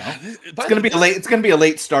 You know, it's gonna be a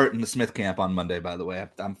late start in the Smith camp on Monday, by the way.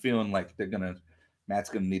 I'm feeling like Matt's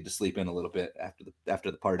gonna need to sleep in a little bit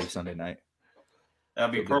after the party Sunday night.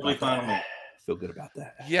 That'll be perfectly fine with me. Feel good about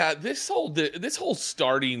that. Yeah, this whole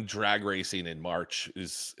starting drag racing in March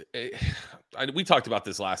is. We talked about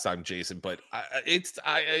this last time, Jason, but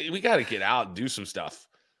we got to get out and do some stuff.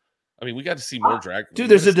 I mean, we got to see more drag. Dude,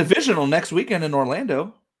 there's a divisional next weekend in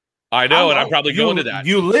Orlando. I know, and I'm probably going to that.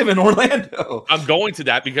 You live in Orlando. I'm going to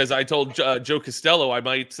that because I told Joe Costello I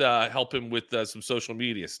might help him with some social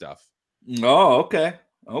media stuff. Oh,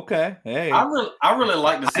 okay. Hey, I really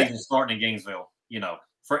like the season starting in Gainesville. You know,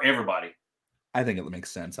 for everybody. I think it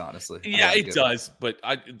makes sense, honestly. Yeah, it does. But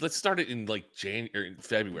let's start it in like January,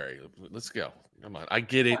 February. Let's go. Come on. I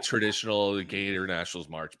get it. Traditional the Gator Nationals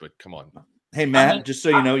March, but come on. Hey Matt, just so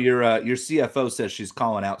you know, your CFO says she's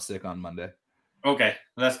calling out sick on Monday. Okay,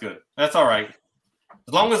 that's good. That's all right.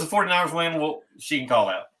 As long as the 49ers win, she can call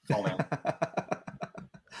out.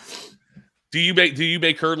 Do you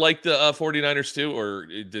make her like the 49ers too, or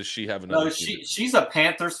does she have another? No, she's a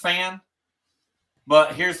Panthers fan.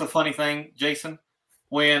 But here's the funny thing, Jason.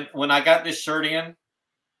 When I got this shirt in,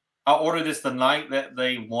 I ordered this the night that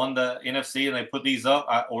they won the NFC and they put these up.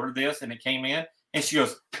 I ordered this and it came in, and she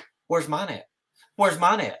goes, "Where's mine at? Where's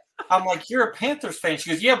mine at?" I'm like, "You're a Panthers fan."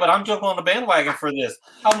 She goes, "Yeah, but I'm jumping on the bandwagon for this."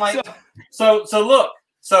 I'm like, so look.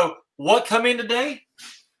 So what come in today?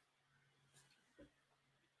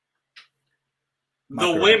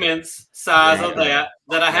 The women's size of that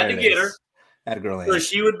I had to get her. That girl, so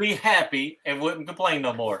she would be happy and wouldn't complain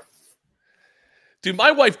no more. Dude,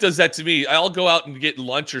 my wife does that to me. I'll go out and get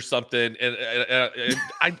lunch or something, and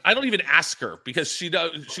I don't even ask her because she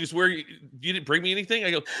goes, "Where you didn't bring me anything?"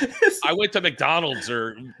 I go, "I went to McDonald's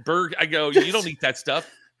or Burger." I go, "You don't eat that stuff,"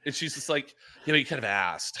 and she's just like, you kind of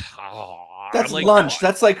asked. Oh, that's like, lunch.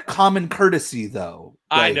 That's like common courtesy, though.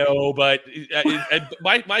 I know, but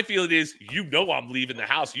my feeling is, I'm leaving the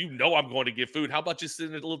house. I'm going to get food. How about just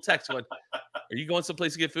sending a little text going, "Are you going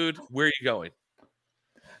someplace to get food? Where are you going?"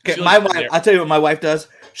 Okay, my wife. I'll tell you what my wife does.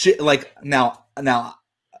 She now.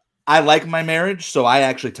 I like my marriage, so I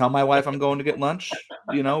actually tell my wife I'm going to get lunch,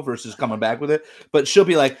 versus coming back with it. But she'll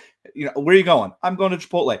be like, "Where are you going?" "I'm going to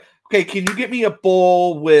Chipotle." "Okay, can you get me a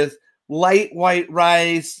bowl with light white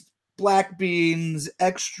rice, black beans,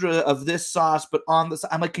 extra of this sauce, but on the side?"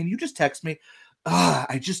 I'm like, "Can you just text me?"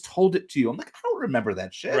 I just told it to you. I'm like, I don't remember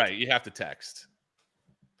that shit. Right, you have to text.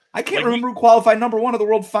 I can't remember who qualified number 1 of the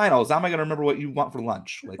World Finals. How am I going to remember what you want for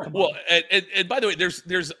lunch? Like, come on. And by the way,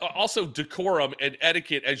 there's also decorum and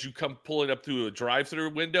etiquette as you come pulling up through a drive-through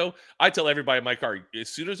window. I tell everybody in my car, as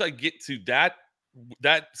soon as I get to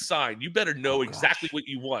that sign, you better know exactly what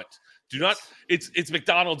you want. Do not. It's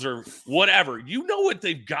McDonald's or whatever. You know what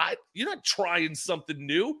they've got. You're not trying something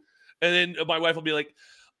new. And then my wife will be like,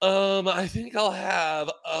 I think I'll have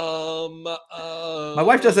My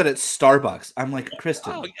wife does that at Starbucks. I'm like,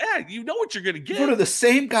 Kristen. Oh yeah, you know what you're gonna get. You order the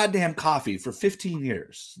same goddamn coffee for 15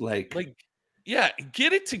 years. Like yeah,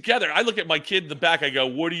 get it together. I look at my kid in the back. I go,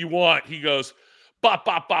 "What do you want?" He goes, "Bop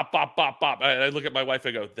bop bop bop bop bop." And I look at my wife.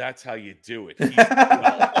 I go, "That's how you do it."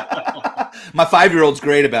 My 5-year-old's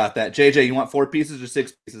great about that. JJ, you want 4 pieces or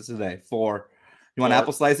 6 pieces today? 4. You want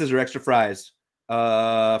apple slices or extra fries?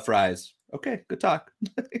 Fries. Okay, good talk.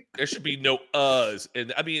 There should be no uhs.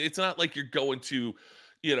 And I mean, it's not like you're going to,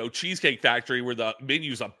 Cheesecake Factory where the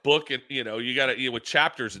menu's a book and you got to with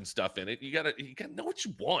chapters and stuff in it. You got to know what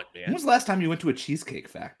you want, man. When was the last time you went to a Cheesecake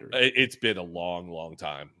Factory? It's been a long, long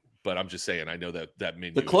time. But I'm just saying, I know that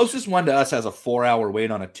menu. The closest one to us has a 4-hour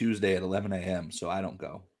wait on a Tuesday at 11 a.m. So I don't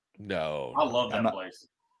go. No, I love that place.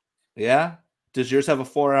 Yeah. Does yours have a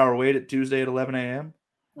 4-hour wait at Tuesday at 11 a.m.?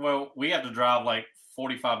 Well, we have to drive like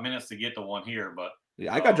 45 minutes to get to one here, but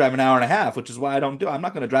yeah, I got to drive an hour and a half, which is why I don't do. I'm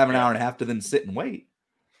not going to drive an hour and a half to then sit and wait.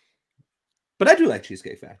 But I do like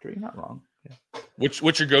Cheesecake Factory. Not wrong. Yeah.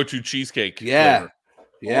 What's your go-to cheesecake? Yeah, flavor?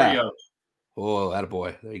 yeah. Oreo. Oh,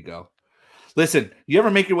 attaboy. There you go. Listen, you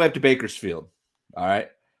ever make your way up to Bakersfield? All right,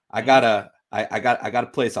 I got a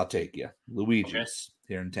place I'll take you. Luigi's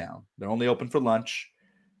here in town. They're only open for lunch,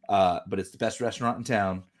 but it's the best restaurant in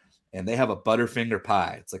town, and they have a Butterfinger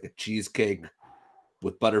pie. It's like a cheesecake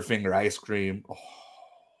with Butterfinger ice cream. Oh,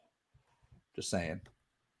 just saying.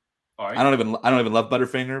 All right. I don't even love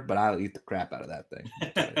Butterfinger, but I'll eat the crap out of that thing.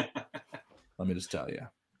 Let me just tell you.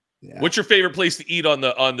 Yeah. What's your favorite place to eat on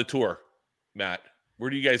the tour, Matt? Where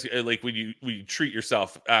do you guys like when you treat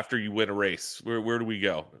yourself after you win a race? Where do we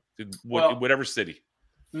go? Whatever city.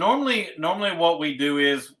 Normally what we do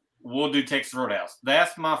is we'll do Texas Roadhouse.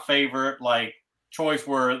 That's my favorite choice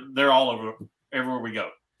where they're all over everywhere we go.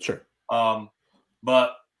 Sure.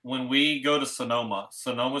 But when we go to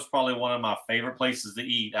Sonoma's probably one of my favorite places to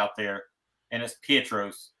eat out there, and it's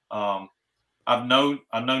Pietro's. I've known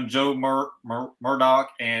Joe Murdoch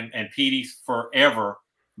and Petey's forever,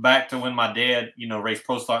 back to when my dad, raced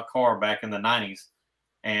pro stock car back in the 90s.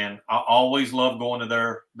 And I always love going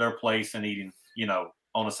to their place and eating,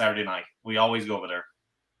 on a Saturday night. We always go over there.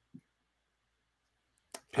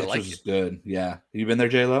 I like it. Good. Yeah. You been there,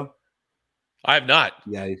 J-Lo? I have not.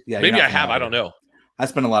 Yeah. Maybe I have. I don't know. I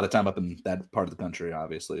spent a lot of time up in that part of the country,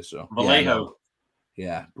 obviously. So Vallejo.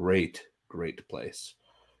 Yeah. Great place.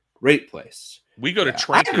 Great place. We go to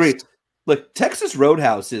Trancas. I agree. Look, Texas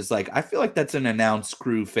Roadhouse is I feel like that's an announced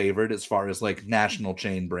crew favorite as far as national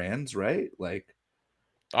chain brands, right?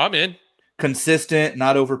 I'm in. Consistent,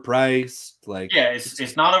 not overpriced.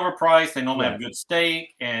 It's not overpriced. They normally have good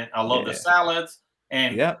steak, and I love the salads.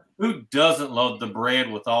 And who doesn't love the bread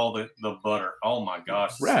with all the butter? Oh my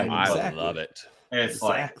gosh. Right. I love it. It's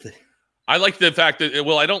I like the fact that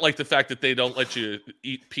I don't like the fact that they don't let you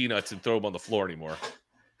eat peanuts and throw them on the floor anymore.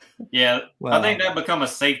 Yeah, well, I think that become a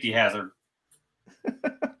safety hazard.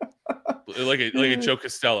 like a Joe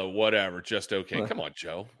Costello, whatever, just okay. Come on,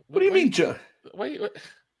 Joe. What do you mean, Joe? Wait.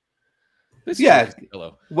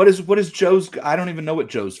 What is Joe's? I don't even know what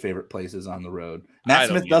Joe's favorite place is on the road. Matt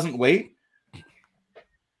Smith doesn't wait.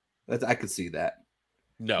 I could see that.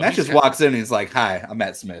 No, Matt just walks in and he's like, "Hi, I'm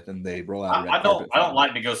Matt Smith," and they roll out. I don't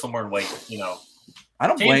like to go somewhere and wait. I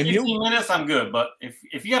don't blame you. 15 minutes, I'm good. But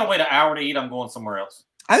if you got to wait an hour to eat, I'm going somewhere else.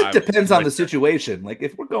 It depends on the situation.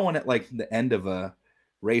 If we're going at the end of a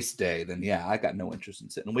race day, then I got no interest in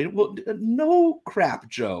sitting and waiting. Well, no crap,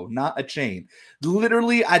 Joe, not a chain.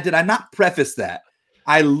 Literally, I not preface that.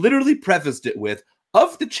 I literally prefaced it with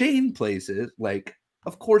of the chain places.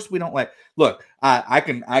 Of course we don't look. I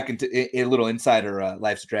can a little insider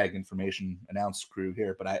Life's Drag information announce crew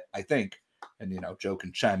here, but I think, and Joe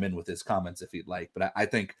can chime in with his comments if he'd like, but I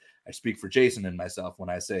think I speak for Jason and myself when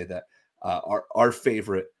I say that our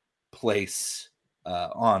favorite place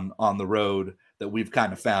on the road that we've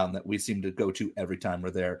kind of found that we seem to go to every time we're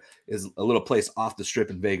there is a little place off the strip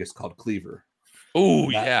in Vegas called Cleaver. Oh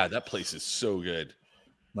yeah, that place is so good.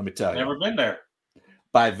 Let me tell you, never been there.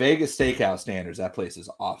 By Vegas steakhouse standards, that place is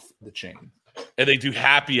off the chain. And they do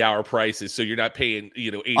happy hour prices, so you're not paying,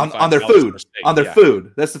 on their food. On their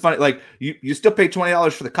food. That's the funny. You still pay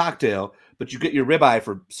 $20 for the cocktail, but you get your ribeye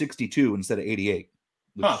for $62 instead of $88,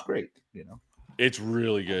 which is great. It's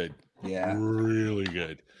really good. Yeah, really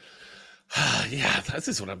good. Yeah, this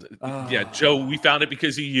is what I'm. Joe, we found it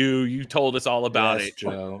because of you. You told us all about it.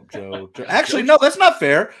 Joe. Actually, no, that's not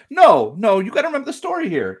fair. No, you got to remember the story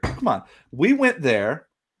here. Come on, we went there.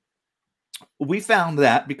 we found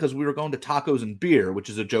that because we were going to Tacos and Beer, which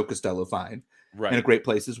is a Joe Costello find, Right. and a great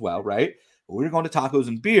place as well, right? But we were going to Tacos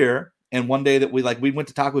and Beer, and one day that we went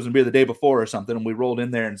to Tacos and Beer the day before or something, and we rolled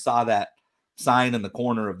in there and saw that sign in the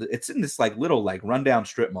corner of it's in this like little like rundown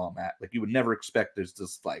strip mall, Matt. Like you would never expect there's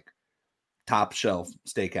this like top shelf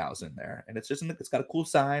steakhouse in there, and it's got a cool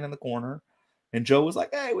sign in the corner. And Joe was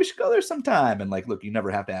like, "Hey, we should go there sometime." And like, look, you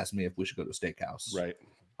never have to ask me if we should go to a steakhouse, Right?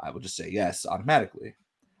 I will just say yes automatically.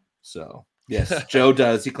 So yes, Joe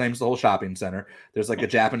does. He claims the whole shopping center. There's like a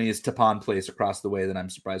Japanese tapan place across the way that I'm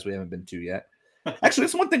surprised we haven't been to yet. Actually,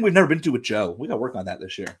 it's one thing we've never been to with Joe. We got to work on that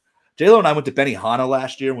this year. J-Lo and I went to Benihana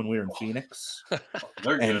last year when we were in Phoenix,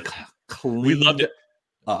 and we loved it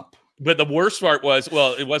up. But the worst part was,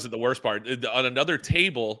 well, it wasn't the worst part. On another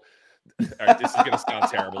table, all right, this is going to sound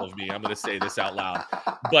terrible of me. I'm going to say this out loud.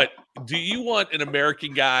 But do you want an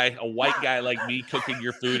American guy, a white guy like me, cooking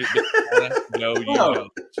your food? No, you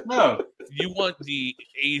don't. No. You want the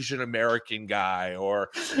Asian American guy, or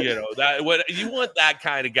you want that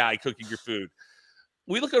kind of guy cooking your food.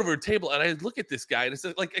 We look over a table, and I look at this guy, and it's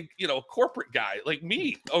like a corporate guy like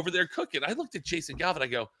me over there cooking. I looked at Jason Galvin. I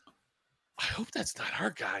go, I hope that's not our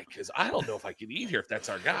guy, because I don't know if I can eat here if that's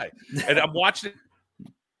our guy. And I'm watching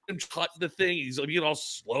him cut the thing. He's being all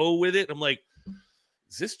slow with it. I'm like,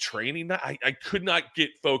 is this training? I could not get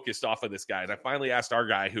focused off of this guy. And I finally asked our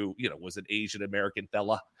guy, who was an Asian American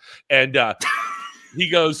fella, and he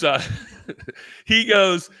goes,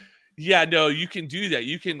 yeah, no, you can do that.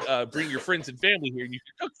 You can bring your friends and family here, and you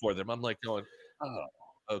can cook for them. I'm like going, oh,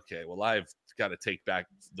 okay. Well, I've got to take back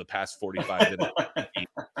the past 45 minutes.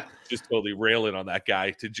 Just totally railing on that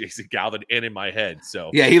guy to Jason Galvin and in my head. So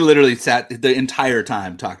yeah, he literally sat the entire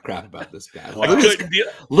time talking crap about this guy. Like,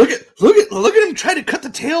 look at him try to cut the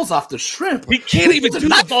tails off the shrimp. He can't even do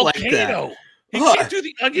the volcano. Like he can't do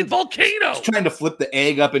the onion volcano. He's trying to flip the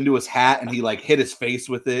egg up into his hat, and he like hit his face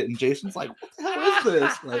with it. And Jason's like, "What the hell is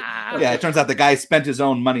this?" Like, yeah, it turns out the guy spent his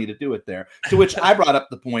own money to do it there. To which I brought up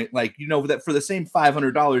the point, like, that for the same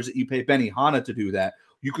 $500 that you pay Benihana to do that,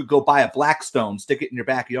 you could go buy a Blackstone, stick it in your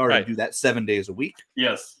backyard, and do that 7 days a week.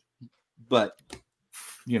 Yes, but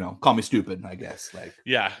call me stupid, I guess. Like,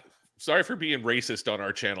 yeah, sorry for being racist on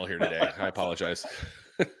our channel here today. I apologize.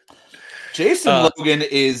 Jason Logan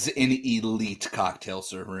is an elite cocktail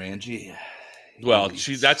server, Angie. Well,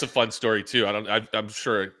 that's a fun story too. I'm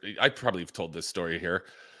sure I probably have told this story here.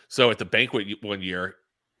 So at the banquet one year,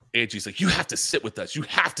 Angie's like, "You have to sit with us. You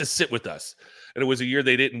have to sit with us." And it was a year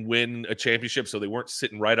they didn't win a championship, so they weren't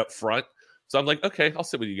sitting right up front. So I'm like, "Okay, I'll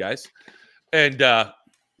sit with you guys." And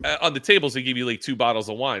on the tables, they give you like 2 bottles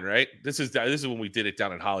of wine, right? This is when we did it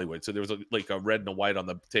down in Hollywood. So there was like a red and a white on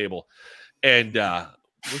the table, and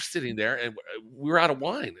we're sitting there, and we were out of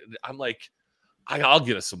wine. And I'm like, I'll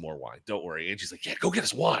get us some more wine. Don't worry. And she's like, yeah, go get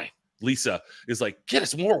us wine. Lisa is like, get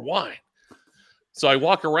us more wine. So I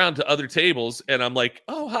walk around to other tables, and I'm like,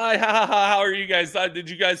 oh, hi, how are you guys?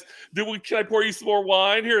 Can I pour you some more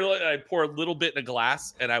wine? Here, I pour a little bit in a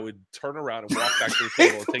glass, and I would turn around and walk back to the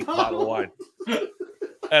table and take a bottle of wine.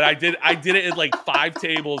 And I did it in like 5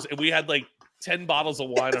 tables, and we had like 10 bottles of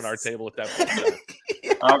wine on our table at that point.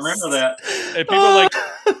 Yes. I remember that. And people are like,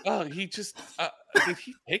 oh, he just did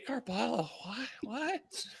he take our bottle of wine?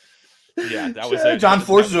 What? Yeah, that was it. John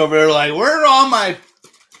Force's over there like, where all my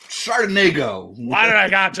Chardonnay go? Why did I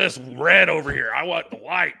got just red over here? I want the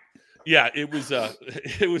white. Yeah, it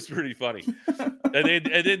was pretty funny. And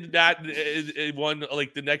then that it won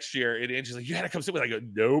like the next year, and Angie's like, you had to come sit with. I go,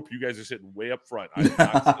 nope, you guys are sitting way up front. I'm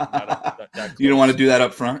not that you don't want to do that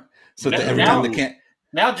up front, so that every time they can't.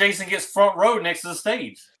 Now Jason gets front row next to the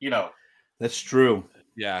stage. That's true.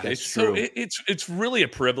 Yeah, that's true. So it's really a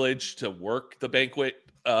privilege to work the banquet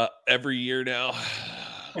every year now.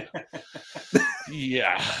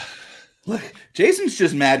 Yeah. Look, Jason's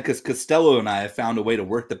just mad because Costello and I have found a way to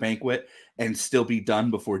work the banquet and still be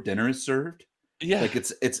done before dinner is served. Yeah, like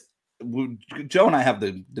it's Joe and I have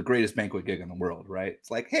the greatest banquet gig in the world, right?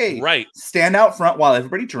 It's like, hey, right, stand out front while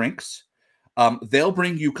everybody drinks. They'll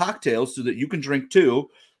bring you cocktails so that you can drink too.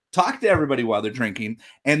 Talk to everybody while they're drinking,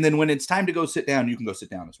 and then when it's time to go sit down, you can go sit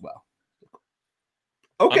down as well.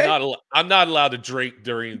 Okay, I'm not allowed to drink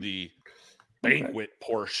during the banquet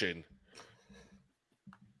portion.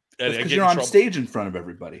 Because you're on stage in front of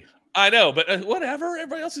everybody. I know, but whatever.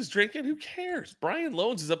 Everybody else is drinking. Who cares? Brian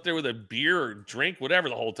Loans is up there with a beer or drink, whatever,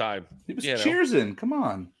 the whole time. He was cheersing. Come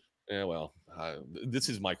on. Yeah, well, this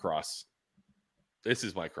is my cross. This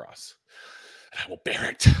is my cross. I will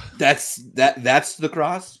bear it. That's the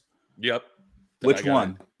cross? Yep. Which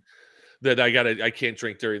one? That I can't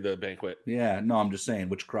drink during the banquet. Yeah, no, I'm just saying,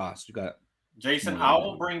 which cross? You got Jason, I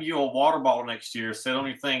will bring you a water bottle next year, sit on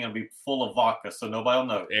your thing, and be full of vodka so nobody will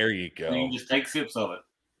know. There you go. So you can just take sips of it.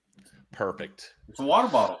 Perfect. It's a water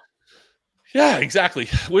bottle. Yeah, exactly.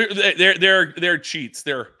 They're cheats.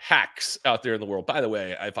 They're hacks out there in the world. By the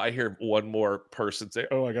way, if I hear one more person say,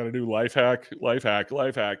 "Oh, I got a new life hack,"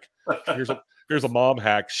 here's a mom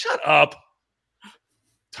hack. Shut up.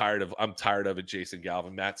 I'm tired of it, Jason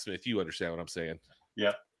Galvin. Matt Smith, you understand what I'm saying.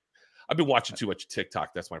 Yeah. I've been watching too much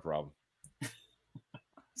TikTok. That's my problem.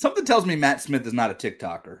 Something tells me Matt Smith is not a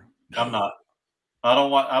TikToker. I'm not. I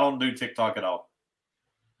don't do TikTok at all.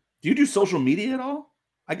 Do you do social media at all?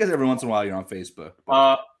 I guess every once in a while you're on Facebook.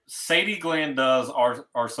 Sadie Glenn does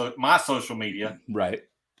my social media. Right.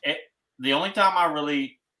 The only time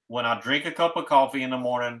when I drink a cup of coffee in the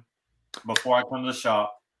morning before I come to the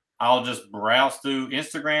shop, I'll just browse through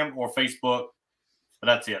Instagram or Facebook. But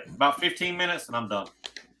that's it. About 15 minutes and I'm done.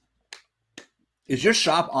 Is your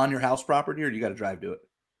shop on your house property or do you got to drive to it?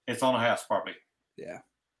 It's on a house property. Yeah.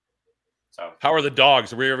 So how are the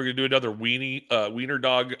dogs? Are we ever going to do another wiener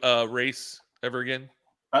dog race ever again?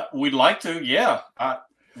 We'd like to, yeah.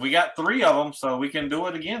 We got 3 of them, so we can do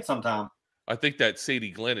it again sometime. I think that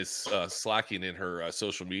Sadie Glenn is slacking in her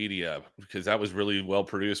social media because that was really well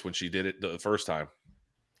produced when she did it the first time.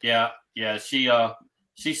 Yeah.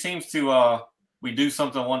 She seems to we do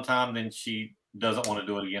something one time, then she doesn't want to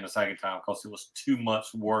do it again a second time because it was too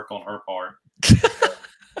much work on her part.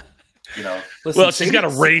 Listen, well, she's got a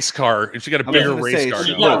race car, and she got a bigger race car.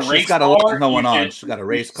 She's got a lot going on. She's got a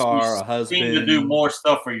race car, a husband. You seem to do more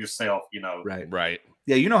stuff for yourself, Right.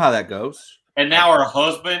 Yeah, you know how that goes. And now her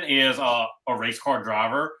husband is a race car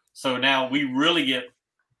driver, so now we really get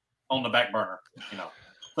on the back burner,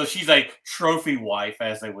 So she's a trophy wife,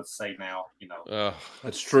 as they would say now,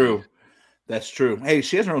 That's true. That's true. Hey,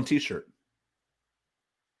 she has her own T-shirt.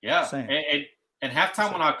 Yeah, and half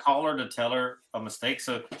time when I call her to tell her a mistake,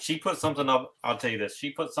 so she put something up. I'll tell you this: she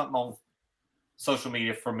put something on social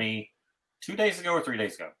media for me 2 days ago or 3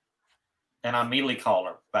 days ago, and I immediately call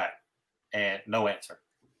her back, and no answer.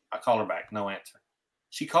 I call her back, no answer.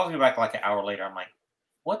 She calls me back like an hour later. I'm like,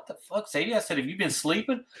 "What the fuck, Sadie?" I said, "Have you been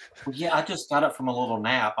sleeping?" Well, yeah, I just got up from a little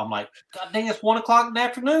nap. I'm like, "God dang, it's 1:00 in the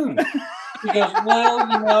afternoon." She goes,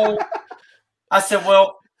 "Well, I said,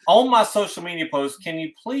 "Well, on my social media post, can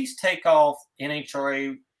you please take off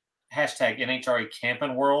NHRA hashtag NHRA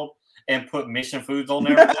Camping World and put Mission Foods on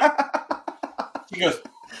there?" She goes,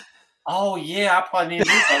 "Oh yeah, I probably need to do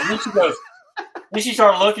that." And then she goes, then she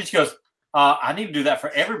started looking. She goes, "I need to do that for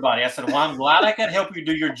everybody." I said, "Well, I'm glad I could help you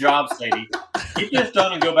do your job, Sadie. Get this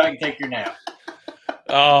done and go back and take your nap."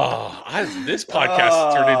 This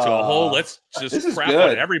podcast turned into a whole let's just crap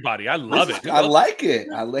on everybody. I love it. I like it.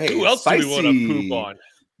 Who else do we want to poop on?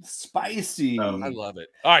 Spicy. I love it.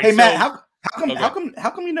 All right. Hey, Matt, how come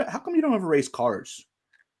you don't ever race cars?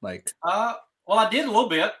 Like, well, I did a little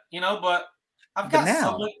bit, but I've got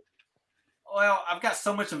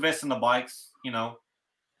so much invested in the bikes,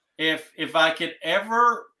 If I could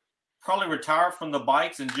ever probably retire from the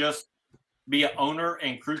bikes and just be an owner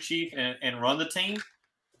and crew chief and run the team,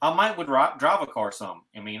 I might would drive a car some.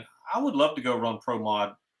 I mean, I would love to go run pro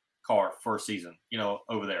mod car for a season,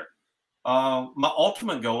 over there. My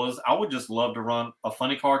ultimate goal is I would just love to run a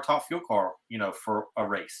funny car, top fuel car, for a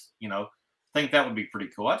race, I think that would be pretty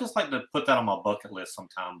cool. I just like to put that on my bucket list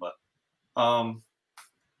sometime, but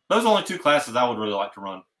those are only 2 classes I would really like to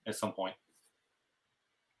run at some point.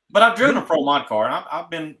 But I've driven a pro mod car, and I've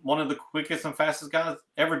been one of the quickest and fastest guys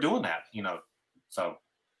ever doing that, so.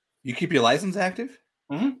 You keep your license active?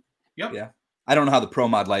 Mm-hmm. Yep. Yeah. I don't know how the pro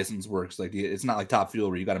mod license works. Like, it's not like Top Fuel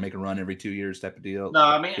where you got to make a run every 2 years type of deal. No,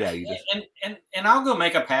 I mean, yeah, you just... and I'll go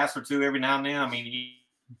make a pass or 2 every now and then. I mean,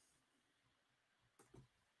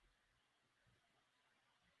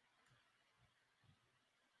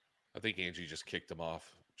 I think Angie just kicked him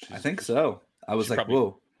off. I think so. I was like, probably,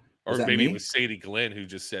 whoa. Or maybe it was Sadie Glenn who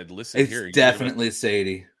just said, "Listen, it's definitely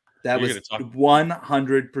Sadie." That was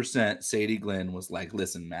 100% Sadie Glenn was like,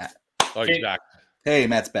 "Listen, Matt." Oh, he's back. Hey,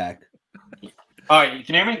 Matt's back. All right, you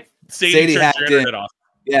can hear me? Sadie hacked your internet off.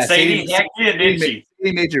 Yeah, Sadie hacked in, didn't she?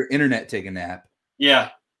 Sadie made your internet take a nap. Yeah.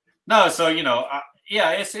 No, so,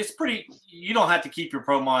 it's pretty – you don't have to keep your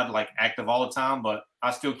pro mod, active all the time, but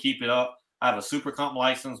I still keep it up. I have a super comp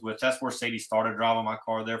license, which that's where Sadie started driving my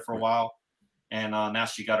car there for a while. And now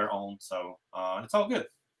she got her own, so it's all good.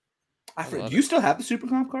 Do you still have the super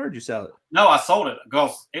comp card? Or did you sell it? No, I sold it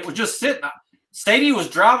because it was just sitting. Sadie was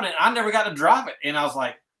driving it. I never got to drive it. And I was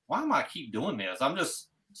like, why am I keep doing this? I'm just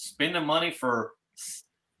spending money for,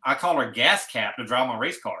 I call her gas cap to drive my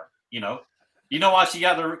race car. You know why she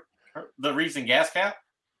got the reason gas cap?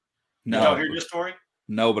 No. Did y'all hear this story?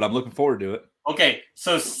 No, but I'm looking forward to it. Okay,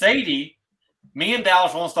 so Sadie, me and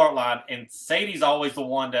Dallas are on the start line, and Sadie's always the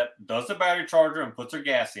one that does the battery charger and puts her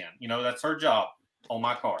gas in. You know, that's her job on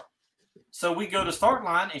my car. So we go to start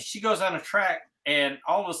line, and she goes down the track, and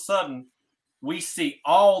all of a sudden, we see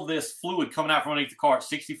all this fluid coming out from underneath the car at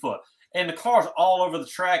 60 foot. And the car's all over the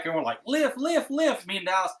track, and we're like, lift, me and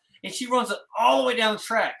Dallas. And she runs it all the way down the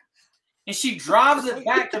track. And she drives it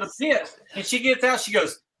back to the pit. And she gets out, she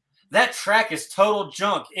goes, that track is total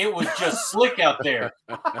junk. It was just slick out there.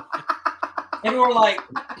 And we're like,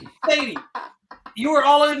 Sadie, you were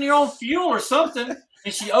all in your own fuel or something.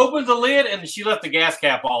 And she opens the lid and she left the gas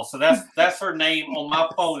cap off. So that's her name on my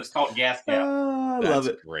phone. It's called gas cap. I love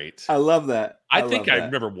it. Great. I love that. I think I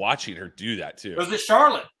remember watching her do that too. Was it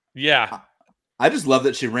Charlotte? Yeah. I just love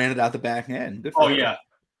that she ran it out the back end. Good for her. Yeah.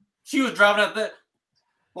 She was driving out that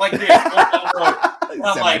like this.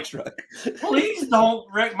 I'm like, please don't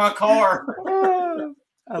wreck my car.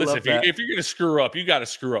 Listen, if you're going to screw up, you got to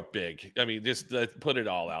screw up big. I mean, just put it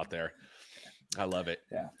all out there. I love it.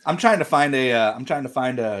 Yeah, I'm trying to find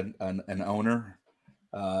an owner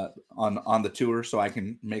on the tour so I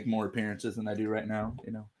can make more appearances than I do right now.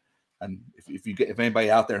 You know, and if anybody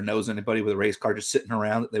out there knows anybody with a race car just sitting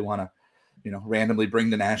around that they want to, you know, randomly bring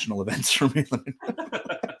to national events for me.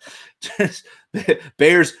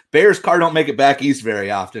 Bears car don't make it back east very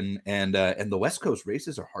often, and the West Coast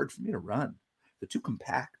races are hard for me to run. They're too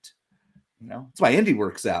compact. You know, that's why Indy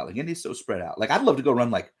works out. Like Indy's so spread out. Like I'd love to go run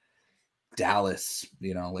like Dallas,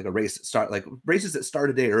 you know, like a race races that start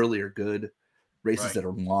a day early are good. Races that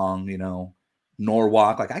are long, you know,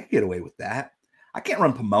 Norwalk. Like I could get away with that. I can't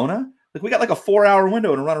run Pomona. Like we got like a 4-hour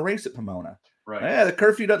window to run a race at Pomona. Right. Yeah, the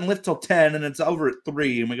curfew doesn't lift till 10 and it's over at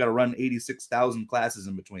 3 and we got to run 86,000 classes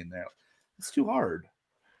in between there. It's too hard.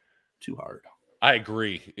 Too hard. I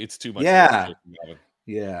agree. It's too much. Yeah.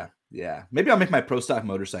 Maybe I'll make my pro stock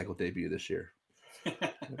motorcycle debut this year.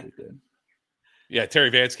 That'd be good. Yeah, Terry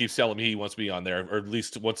Vance keeps telling me he wants me on there, or at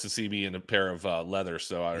least wants to see me in a pair of leather.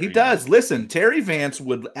 So he does. Listen, Terry Vance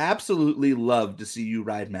would absolutely love to see you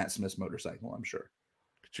ride Matt Smith's motorcycle. I'm sure.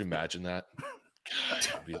 Could you imagine that?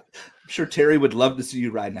 I'm sure Terry would love to see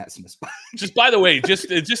you ride Matt Smith's bike. Just by the way, just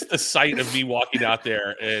the sight of me walking out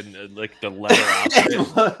there and like the leather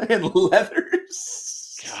outfit and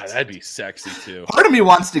leathers. God, that'd be sexy too. Part of me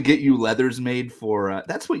wants to get you leathers made for.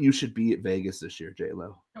 That's what you should be at Vegas this year,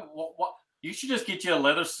 J-Lo. What? You should just get you a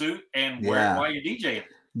leather suit and wear it while you're DJing.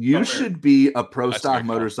 You should be a pro stock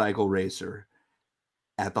motorcycle racer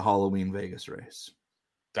at the Halloween Vegas race.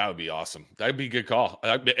 That would be awesome. That'd be a good call.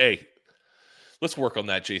 Hey, let's work on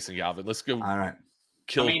that, Jason Galvin. Let's go. All right.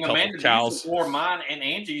 Kill a couple Amanda, cows. For mine and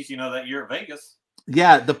Angie's, you know that you're at Vegas.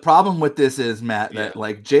 Yeah, the problem with this is, Matt, that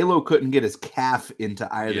like J-Lo couldn't get his calf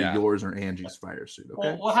into either yours or Angie's fire suit. Okay,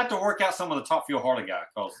 well, we'll have to work out some of the Top Fuel Harley guy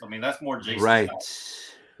because I mean that's more Jason. Right.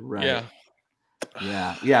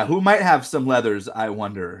 Yeah. Who might have some leathers? I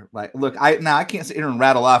wonder. Like, look, I can't sit here and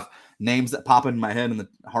rattle off names that pop in my head in the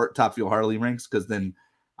Top Fuel Harley ranks because then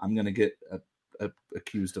I'm gonna get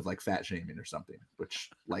accused of like fat shaming or something. Which,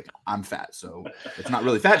 like, I'm fat, so it's not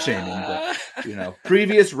really fat shaming. But you know,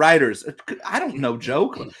 previous riders. I don't know,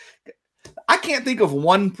 joke. I can't think of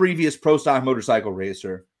one previous pro stock motorcycle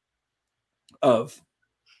racer of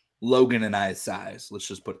Logan and I's size. Let's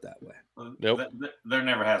just put it that way. Nope. There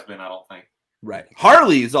never has been, I don't think. Right.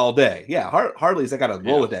 Harley's all day. Yeah. Harley's, I got a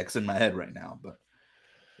Rolodex in my head right now, but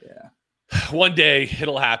yeah. One day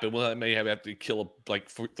it'll happen. Well, I may have to kill like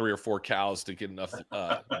 3 or 4 cows to get enough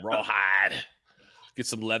rawhide, get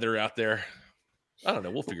some leather out there. I don't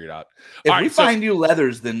know. We'll figure it out. If we find you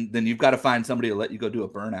leathers, then you've got to find somebody to let you go do a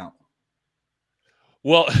burnout.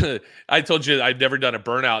 Well, I told you I've never done a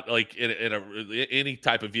burnout like in any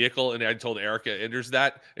type of vehicle, and I told Erica Enders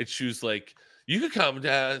that, and she was like, "You could come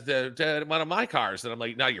to one of my cars," and I'm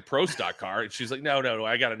like, "Not your pro stock car." And she's like, "No,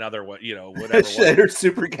 I got another one, you know, whatever." She had her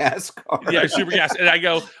super gas car. Yeah, super gas. And I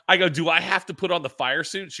go, "Do I have to put on the fire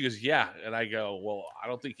suit?" She goes, "Yeah," and I go, "Well, I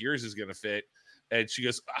don't think yours is gonna fit." And she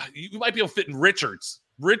goes, "You might be able to fit in Richards.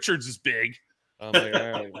 Richards is big." I'm like,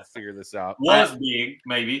 "All right, we'll figure this out." Was big,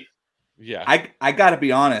 maybe. Yeah, I got to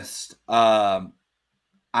be honest. I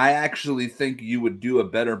actually think you would do a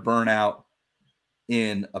better burnout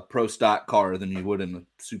in a pro stock car than you would in a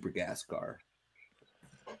super gas car.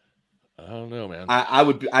 I don't know, man.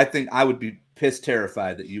 I think I would be pissed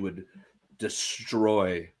terrified that you would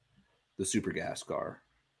destroy the super gas car.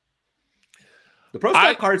 The pro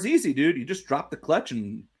stock car is easy, dude. You just drop the clutch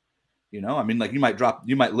and, you know, I mean, like you might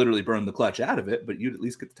literally burn the clutch out of it, but you'd at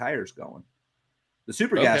least get the tires going. The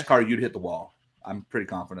super gas car, you'd hit the wall. I'm pretty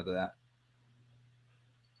confident of that.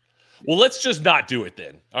 Well, let's just not do it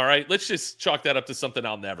then. All right, let's just chalk that up to something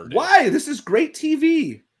I'll never do. Why? This is great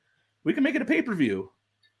TV. We can make it a pay-per-view.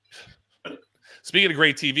 Speaking of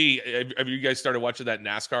great TV, have you guys started watching that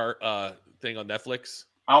NASCAR thing on Netflix?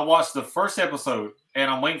 I watched the first episode, and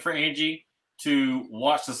I'm waiting for Angie to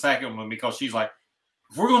watch the second one because she's like,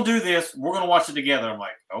 if we're going to do this, we're going to watch it together. I'm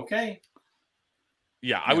like, okay.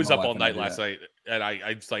 Yeah, I was up all night last night, and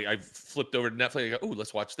I flipped over to Netflix. I go, oh,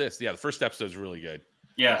 let's watch this. Yeah, the first episode is really good.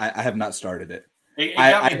 Yeah. I have not started it.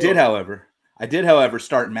 I did, however,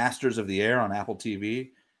 start Masters of the Air on Apple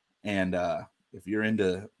TV. And if you're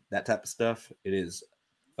into that type of stuff, it is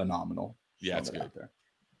phenomenal. Yeah, it's good. There.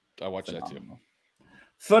 I watched that too.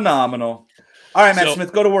 Phenomenal. All right, Matt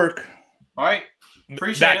Smith, go to work. All right.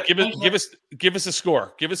 Appreciate it. Give us a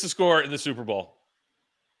score. Give us a score in the Super Bowl.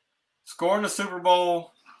 Score in the Super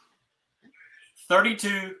Bowl,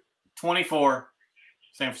 32-24,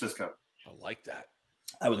 San Francisco. I like that.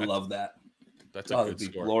 I would love that. That's a good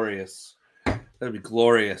score. Glorious. That would be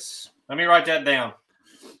glorious. Let me write that down.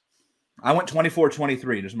 I went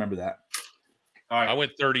 24-23. Just remember that. All right. I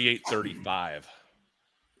went 38-35.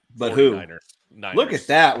 But who? Niners. Look at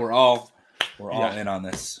that. We're all in on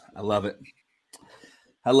this. I love it.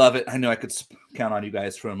 I knew I could count on you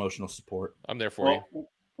guys for emotional support. I'm there for you.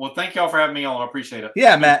 Well, thank y'all for having me on. I appreciate it.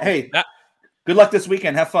 Yeah, Matt. Hey, good luck this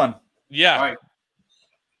weekend. Have fun. Yeah. All right.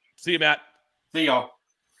 See you, Matt. See y'all.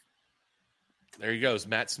 There he goes,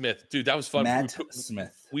 Matt Smith. Dude, that was fun. Matt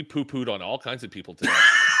Smith. We poo-pooed on all kinds of people today.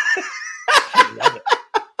 I love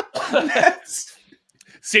it.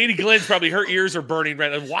 Sadie Glenn's probably, her ears are burning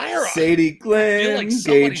right now. Why are Sadie Glenn, like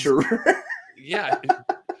Gaige Herrera. Yeah.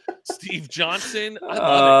 Steve Johnson. I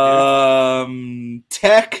love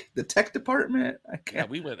it, the tech department. I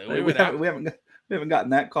can't. Yeah, we haven't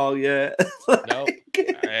gotten that call yet. No.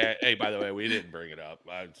 Hey, by the way, we didn't bring it up.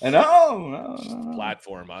 I know. No.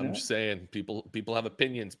 Platform. I'm just saying, people have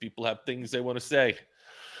opinions. People have things they want to say.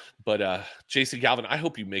 But Jason Galvin, I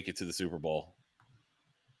hope you make it to the Super Bowl.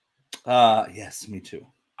 Yes, me too.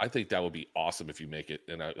 I think that would be awesome if you make it,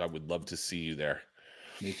 and I would love to see you there.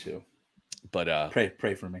 Me too. But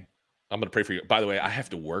pray for me. I'm gonna pray for you. By the way, I have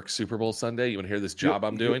to work Super Bowl Sunday. You want to hear this job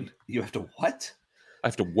I'm doing? You have to what? I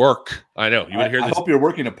have to work. I know. You want to hear this? I hope you're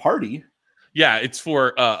working a party. Yeah, it's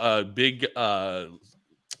for a big. I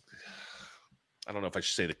don't know if I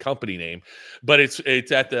should say the company name, but it's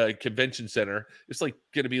at the convention center. It's like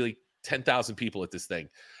going to be like 10,000 people at this thing,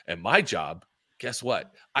 and my job. Guess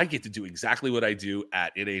what? I get to do exactly what I do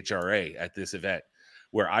at NHRA at this event,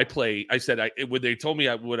 where I play. I said when they told me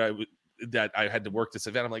that I had to work this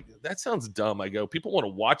event, I'm like, that sounds dumb. I go, people want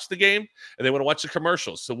to watch the game and they want to watch the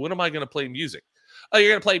commercials. So when am I going to play music? Oh, you're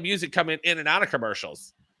going to play music coming in and out of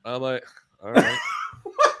commercials. I'm like, all right.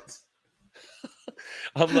 What?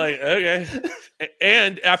 I'm like, okay.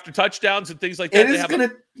 And after touchdowns and things like that,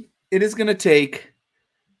 it is gonna take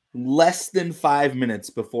less than 5 minutes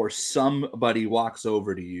before somebody walks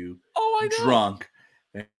over to you, drunk,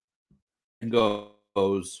 and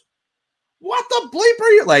goes, "What the bleep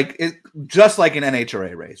are you?" Like it, just like an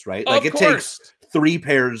NHRA race, right? Like it takes three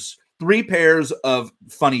pairs of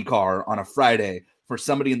funny car on a Friday for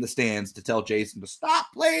somebody in the stands to tell Jason to stop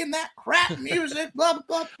playing that crap music. Blah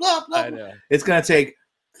blah blah blah. I know. It's gonna take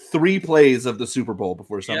 3 plays of the Super Bowl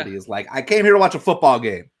before somebody is like, "I came here to watch a football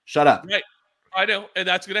game. Shut up." Right. I know, and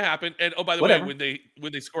that's going to happen. And by the way, when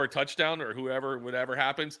they score a touchdown or whatever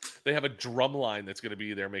happens, they have a drum line that's going to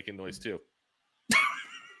be there making noise too.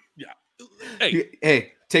 Yeah.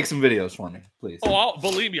 Hey, take some videos for me, please. Oh,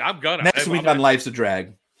 believe me, I'm gonna. Next week on Life's a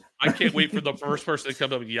Drag. I can't wait for the first person to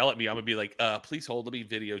come up and yell at me. I'm gonna be like, please hold. Let me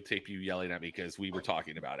videotape you yelling at me because we were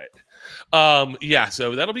talking about it. Yeah,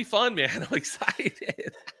 so that'll be fun, man. I'm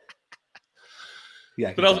excited.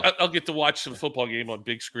 Yeah, but I'll get to watch some football game on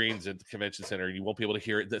big screens at the convention center, and you won't be able to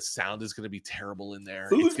hear it. The sound is going to be terrible in there.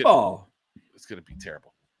 Foosball. It's going to be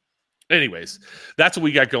terrible. Anyways, that's what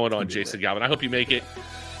we got going on, Jason Galvin. I hope you make it.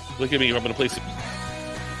 Look at me. I'm going to play some.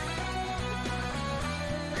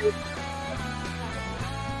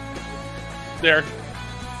 There.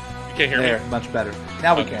 You can't hear me? Much better.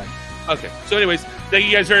 Now we can. Okay. So anyways, thank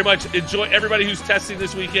you guys very much. Enjoy everybody who's testing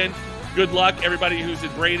this weekend. Good luck. Everybody who's in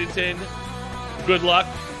Bradenton. Good luck.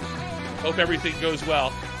 Hope everything goes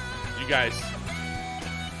well. You guys.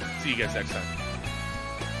 See you guys next time.